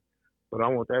another one, but I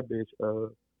want that bitch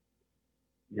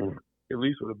yeah, at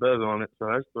least with a bezel on it. So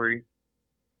that's three.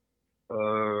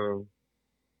 Uh,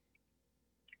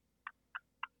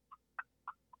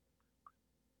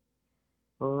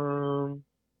 um,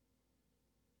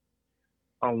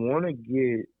 I want to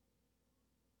get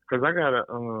because I got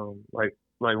a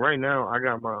like right now I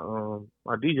got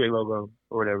my DJ logo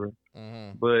or whatever,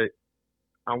 Mm-hmm. but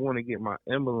I want to get my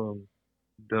emblem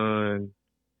done,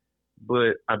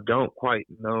 but I don't quite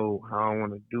know how I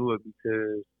want to do it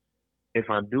because if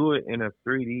I do it in a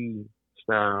 3D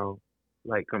style,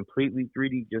 like completely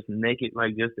 3D, just naked,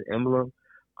 like just the emblem,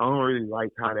 I don't really like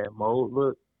how that mold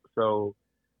looks. So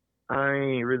I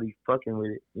ain't really fucking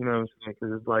with it. You know what I'm saying?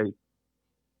 Because it's like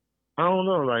I don't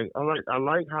know. Like I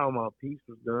like how my piece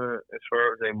was done as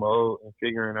far as they mold and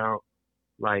figuring out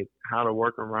like how to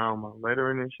work around my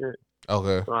lettering and shit.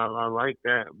 Okay. So I like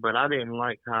that, but I didn't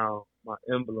like how my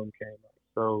emblem came out.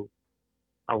 So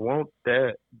I want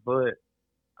that, but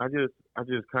I just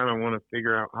kind of want to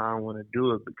figure out how I want to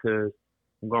do it because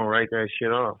I'm gonna write that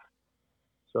shit off.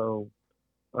 So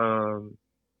um,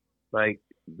 like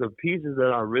the pieces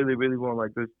that I really really want,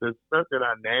 like the stuff that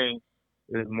I named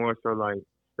is more so like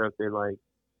stuff that like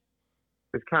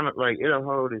it's kind of like it'll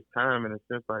hold its time in a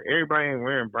sense. Like everybody ain't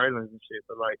wearing Brylands and shit,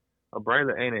 but like a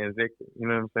Bryland ain't an Invictus. You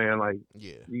know what I'm saying? Like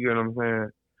Yeah. you get what I'm saying?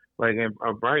 Like and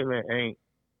a Bryland ain't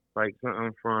like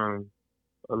something from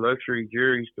a luxury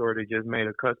jewelry store that just made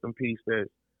a custom piece that's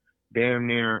damn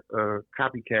near a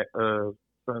copycat of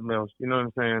something else. You know what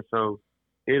I'm saying? So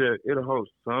it'll hold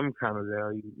some kind of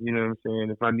value. You know what I'm saying?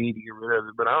 If I need to get rid of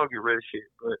it, but I don't get rid of shit.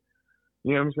 But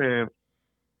you know what I'm saying?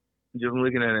 Just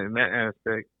looking at it in that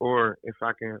aspect, or if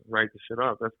I can write the shit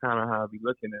off, that's kind of how I be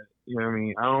looking at it. You know what I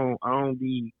mean? I don't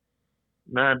be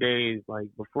nowadays like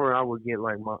before. I would get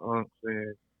like my unks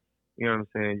and you know what I'm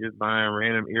saying, just buying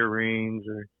random earrings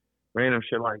or random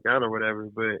shit like that or whatever,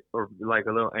 but or like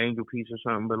a little angel piece or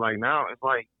something. But like now it's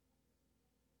like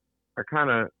I kind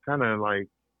of like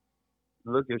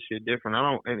look at shit different. I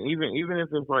don't, and even if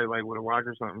it's like with a watch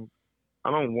or something,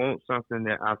 I don't want something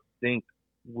that I think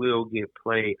will get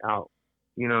played out.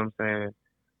 You know what I'm saying?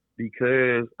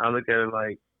 Because I look at it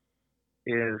like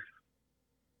if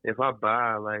if I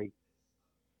buy like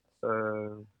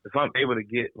if I'm able to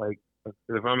get like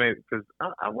if I'm able because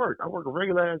I work a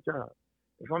regular ass job.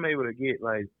 If I'm able to get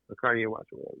like a Cartier watch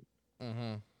or whatever,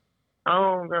 Mm-hmm. I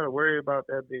don't gotta worry about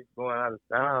that bitch going out of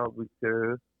style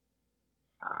because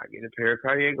I get a pair of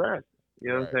Cartier glasses. You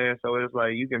know what I'm Right. saying? So it's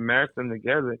like you can match them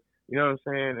together. You know what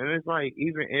I'm saying? And it's like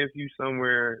even if you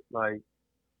somewhere like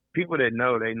people that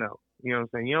know, they know. You know what I'm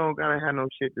saying? You don't gotta have no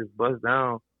shit that's bust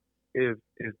down if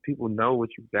people know what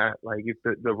you got. Like if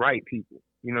the right people.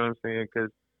 You know what I'm saying?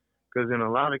 Because in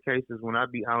a lot of cases when I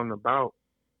be out and about,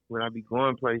 when I be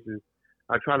going places,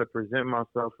 I try to present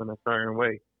myself in a certain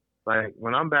way. Like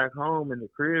when I'm back home in the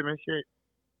crib and shit,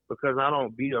 because I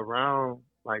don't be around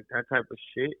like that type of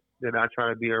shit that I try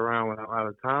to be around when I'm out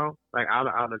of town. Like out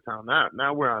of town,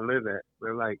 not where I live at,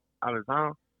 but like out of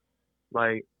town.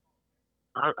 Like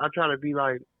I try to be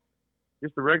like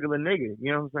just a regular nigga.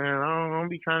 You know what I'm saying? I don't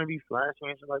be trying to be flashy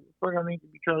and shit. Like, what the fuck I need to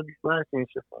be trying to be flashy and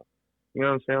shit for? You know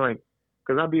what I'm saying? Like,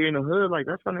 cause I be in the hood, like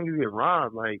that's how niggas get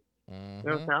robbed. Like, you know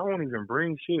what I'm Mm-hmm. saying? I won't even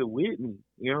bring shit with me.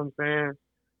 You know what I'm saying?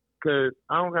 Cause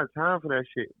I don't got time for that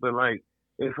shit. But like,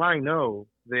 if I know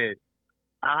that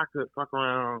I could fuck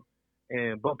around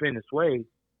and bump into Sway,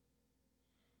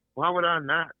 why would I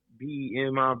not be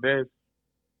in my best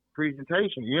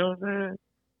presentation? You know what I'm saying?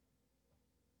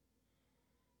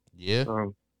 Yeah.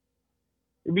 So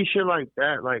it be shit like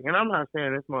that. Like, and I'm not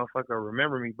saying this motherfucker will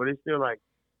remember me, but it's still like,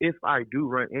 if I do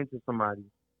run into somebody,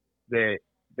 that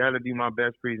that'll be my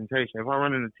best presentation. If I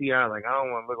run into Ti, like I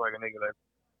don't want to look like a nigga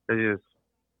that just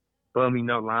bummy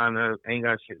no line up, ain't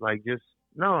got shit. Like just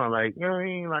no, like you know what I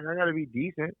mean. Like I gotta be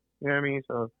decent. You know what I mean.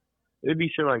 So it'd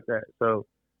be shit like that. So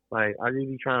like I just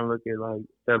be trying to look at like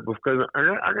stuff because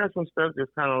I got some stuff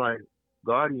that's kind of like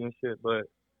gaudy and shit, but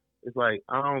it's like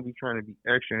I don't be trying to be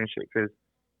extra and shit because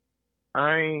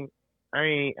I ain't I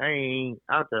ain't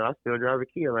out there. I still drive a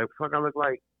Kia. Like fuck, I look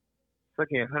like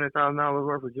fucking $100,000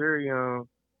 worth of jewelry around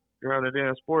the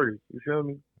damn sporty. You feel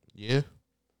me? Yeah.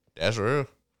 That's real.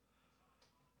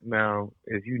 Now,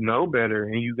 if you know better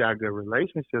and you got good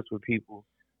relationships with people,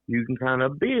 you can kind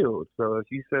of build. So if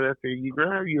you sit up there, you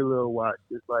grab your little watch,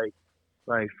 it's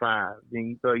like five. Then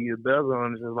you throw your bezel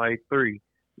on, it's just like three.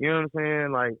 You know what I'm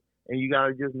saying? Like, and you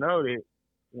gotta just know that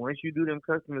once you do them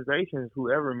customizations,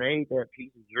 whoever made that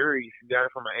piece of jewelry, if you got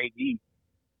it from an AD,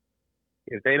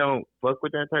 if they don't fuck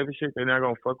with that type of shit, they're not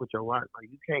gonna fuck with your watch. Like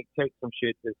you can't take some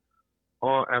shit that's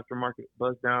all aftermarket,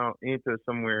 bust down into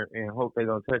somewhere and hope they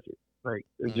gonna touch it. Like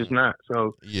it's just not.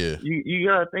 So Yeah. you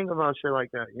gotta think about shit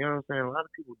like that. You know what I'm saying? A lot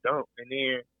of people don't. And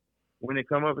then when it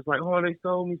come up, it's like, oh, they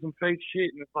sold me some fake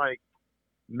shit, and it's like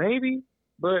maybe,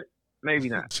 but maybe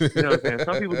not. You know what I'm saying?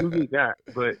 Some people do get got,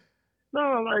 but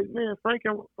no, like man,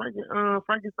 Frankenstein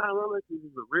Rolexes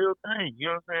is a real thing. You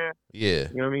know what I'm saying? Yeah.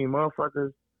 You know what I mean?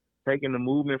 Motherfuckers taking the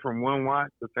movement from one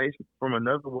watch, the face from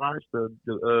another watch,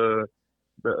 the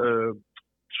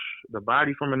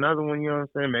body from another one. You know what I'm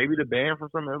saying? Maybe the band from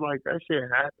something. It's like that shit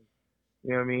happens.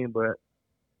 You know what I mean? But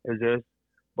it's just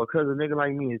because a nigga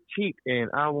like me is cheap and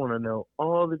I want to know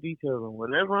all the details on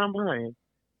whatever I'm buying.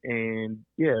 And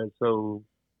yeah, so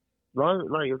long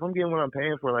like if I'm getting what I'm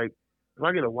paying for, like if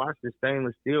I get a watch that's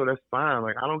stainless steel, that's fine.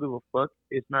 Like I don't give a fuck.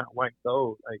 It's not white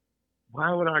gold. Like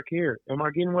why would I care? Am I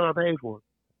getting what I paid for?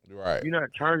 Right. You're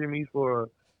not charging me for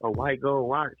a white gold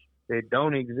watch that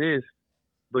don't exist,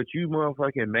 but you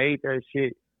motherfucking made that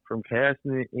shit from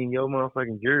casting it in your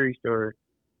motherfucking jewelry store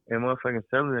and motherfucking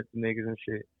selling it to niggas and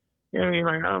shit. You know what I mean?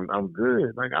 Like I'm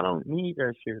good. Like I don't need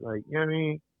that shit. Like you know what I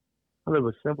mean? I live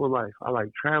a simple life. I like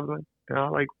traveling and I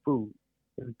like food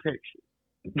and tech shit.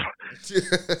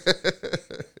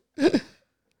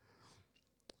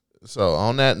 So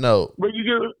on that note, But you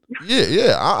get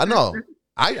yeah, I know.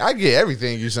 I get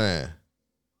everything you're saying.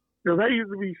 because I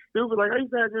used to be stupid. Like I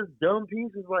used to have just dumb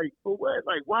pieces. Like for what?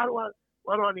 Like why do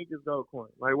I need this gold coin?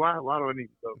 Like why do I need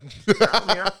this gold coin?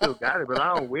 I mean I still got it, but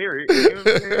I don't wear it. You know what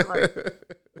I'm saying? Like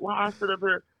why I sit up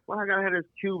here? Why I gotta have this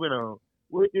Cuban on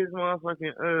with this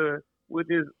motherfucking with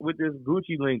this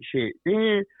Gucci link shit?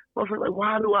 Then motherfucker, like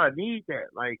why do I need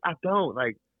that? Like I don't.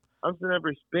 Like I'm sitting up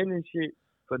here spending shit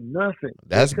for nothing.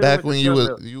 That's Because back I when could you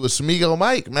tell was Smigo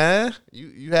Mike, man.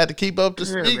 You had to keep up the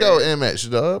Yeah, Smigo man. image,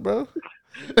 dog, bro.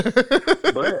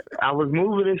 But I was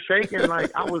moving and shaking like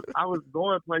I was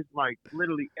going places like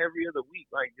literally every other week,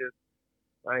 like just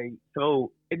like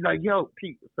so it's like yo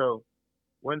Pete. So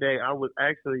one day I was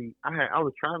actually I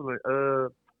was traveling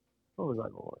what was I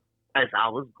going? As I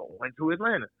was going to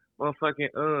Atlanta.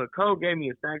 Motherfucking Cole gave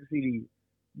me a stack of CDs.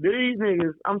 These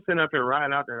niggas, I'm sitting up there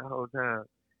riding out there the whole time.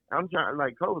 I'm trying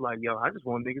like Cole was like, yo, I just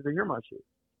want niggas to hear my shit.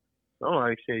 So I'm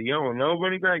like, shit, you don't want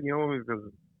nobody back, you don't want me because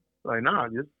like nah,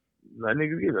 just let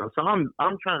niggas get them. So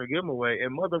I'm trying to give them away,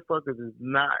 and motherfuckers is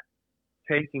not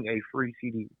taking a free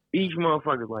CD. Each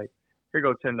motherfucker's like, here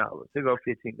go $10, here go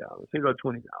 $15, here go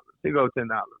 $20, here go $10.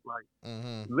 Like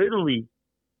literally,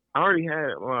 I already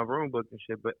had my room booked and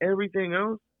shit, but everything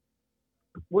else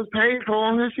was paid for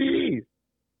on his CDs.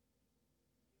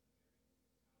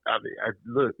 I mean,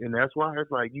 look, and that's why it's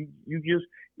like you just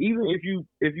even if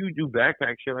you do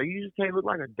backpack shit, like you just can't look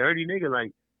like a dirty nigga.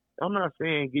 Like I'm not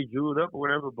saying get jeweled up or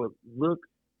whatever, but look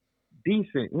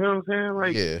decent. You know what I'm saying?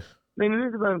 Like, Yeah.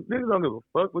 niggas don't give a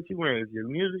fuck what you wearing. Is your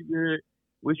music good?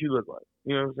 What you look like?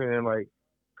 You know what I'm saying? Like,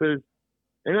 cause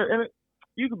and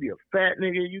you could be a fat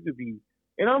nigga. You could be,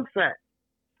 and I'm fat.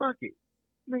 Fuck it,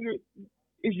 nigga.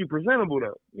 Is you presentable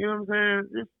though? You know what I'm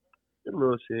saying? Just a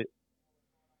little shit.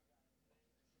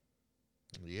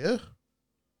 Yeah.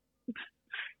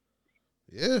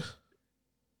 Yeah.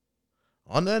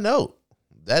 On that note,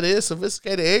 that is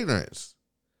sophisticated ignorance.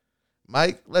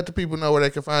 Mike, let the people know where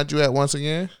they can find you at once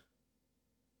again.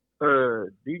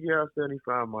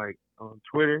 DJI75 Mike on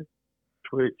Twitter,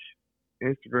 Twitch,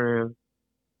 Instagram,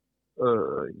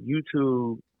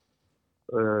 YouTube,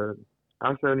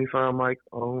 I75 Mike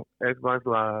on Xbox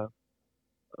Live.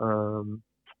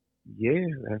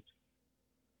 Yeah,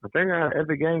 I think I have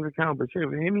Epic Games account, but shit,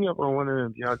 hit me up on one of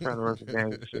them if y'all trying to run some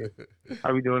games and shit.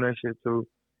 I be doing that shit too.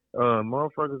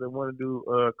 Motherfuckers that want to do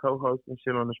co-hosting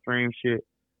shit on the stream shit,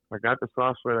 I got the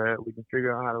sauce for that. We can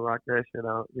figure out how to rock that shit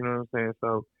out. You know what I'm saying?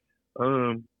 So,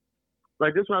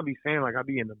 like this what I be saying. Like I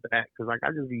be in the back because like I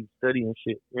just be studying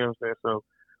shit. You know what I'm saying? So,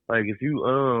 like if you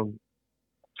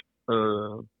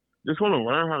just want to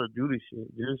learn how to do this shit,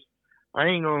 just I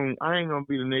ain't gonna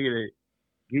be the nigga that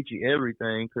get you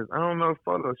everything because I don't know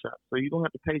Photoshop. So you gonna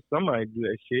have to pay somebody to do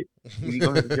that shit. You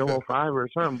gonna have to jump on Fiverr or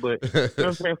something. But you know what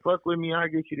I'm saying? Fuck with me, I'll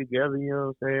get you together. You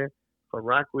know what I'm saying? If I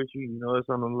rock with you, you know it's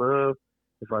on the love.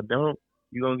 If I don't,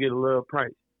 you gonna get a love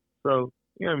price. So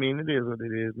you know what I mean? It is what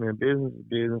it is, man. Business is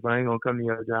business. I ain't gonna come to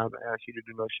your job and ask you to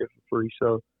do no shit for free.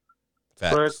 So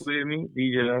fuck with me,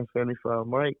 DJ 75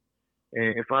 Mike.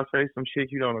 And if I say some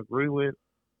shit you don't agree with,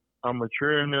 I'm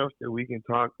mature enough that we can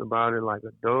talk about it like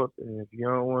adults. And if you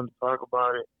don't want to talk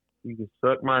about it, you can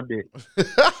suck my dick.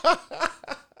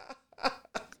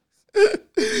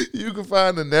 You can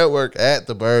find the network at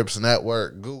the Burbs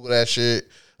Network. Google that shit.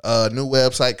 New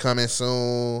website coming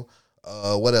soon.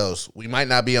 What else? We might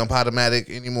not be on Podomatic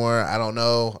anymore. I don't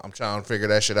know. I'm trying to figure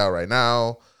that shit out right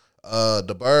now.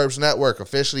 The Burbs Network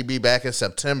officially be back in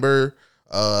September.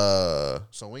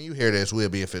 So when you hear this, we'll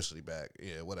be officially back.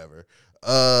 Yeah, whatever.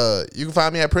 You can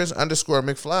find me at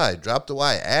Prince_McFly. Drop the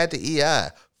Y. Add the EI.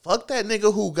 Fuck that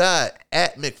nigga who got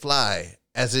at McFly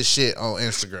as his shit on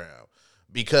Instagram.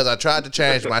 Because I tried to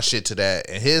change my shit to that.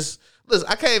 And listen,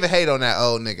 I can't even hate on that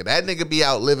old nigga. That nigga be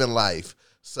out living life.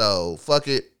 So fuck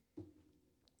it.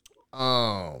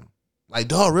 Like,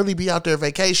 dog really be out there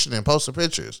vacationing, posting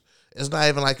pictures. It's not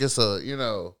even like it's a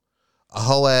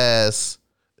whole ass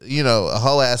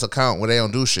account where they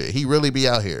don't do shit. He really be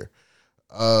out here.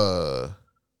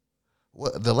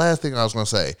 What the last thing I was gonna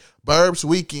say? Burbs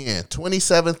weekend,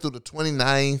 27th through the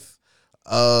 29th.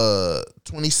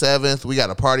 27th, we got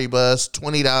a party bus,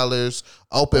 $20,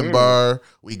 open bar.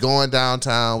 We going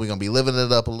downtown. We gonna be living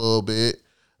it up a little bit.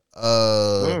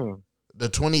 The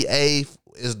 28th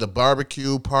is the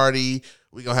barbecue party.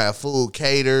 We gonna have food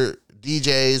catered.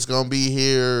 DJ's gonna be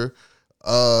here.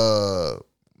 Niggas,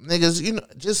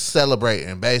 just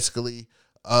celebrating basically.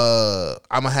 I'm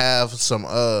gonna have some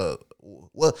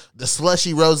the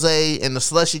slushy rosé and the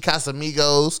slushy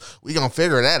Casamigos. We gonna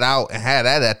figure that out and have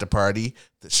that at the party.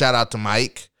 Shout out to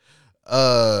Mike.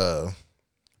 And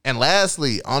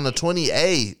lastly, on the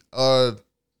 28th or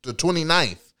the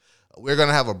 29th, we're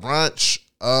gonna have a brunch.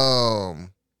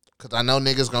 Cause I know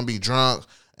niggas gonna be drunk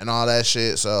and all that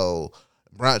shit. So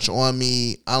brunch on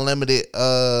me, unlimited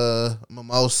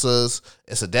mimosas.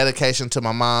 It's a dedication to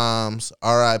my mom's.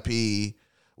 R.I.P.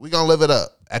 We gonna live it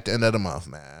up at the end of the month,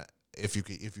 man. If you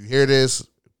hear this,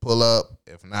 pull up.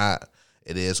 If not,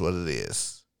 it is what it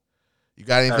is. You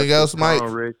got anything else, Mike?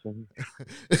 Rich I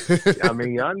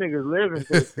mean, y'all niggas living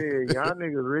this here. Y'all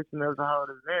niggas rich enough to hold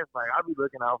events. Like, I be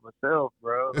looking out for myself,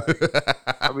 bro. Like,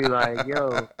 I be like,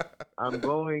 yo, I'm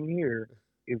going here.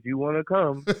 If you want to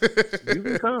come, you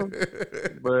can come.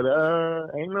 But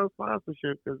ain't no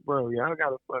sponsorship, because, bro, y'all got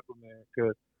to fuck with man.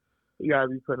 Because he got to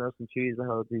be putting up some cheese to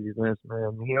hold these events,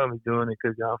 man. He only doing it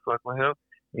because y'all fuck with him,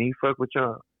 and he fuck with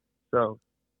y'all. So,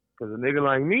 because a nigga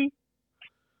like me,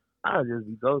 I'll just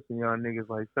be ghosting y'all niggas,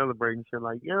 like, celebrating shit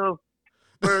like, yo,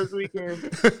 first weekend,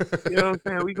 you know what I'm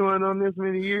saying? We going on this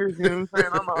many years, you know what I'm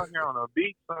saying? I'm out here on a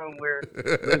beach somewhere,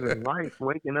 living life,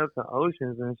 waking up to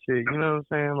oceans and shit, you know what I'm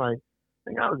saying? Like, I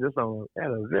think I was just at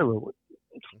a villa.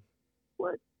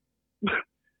 What?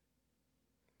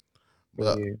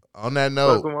 But yeah. on that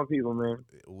note, Fuck with my people, man.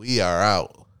 we are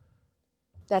out.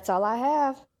 That's all I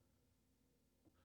have.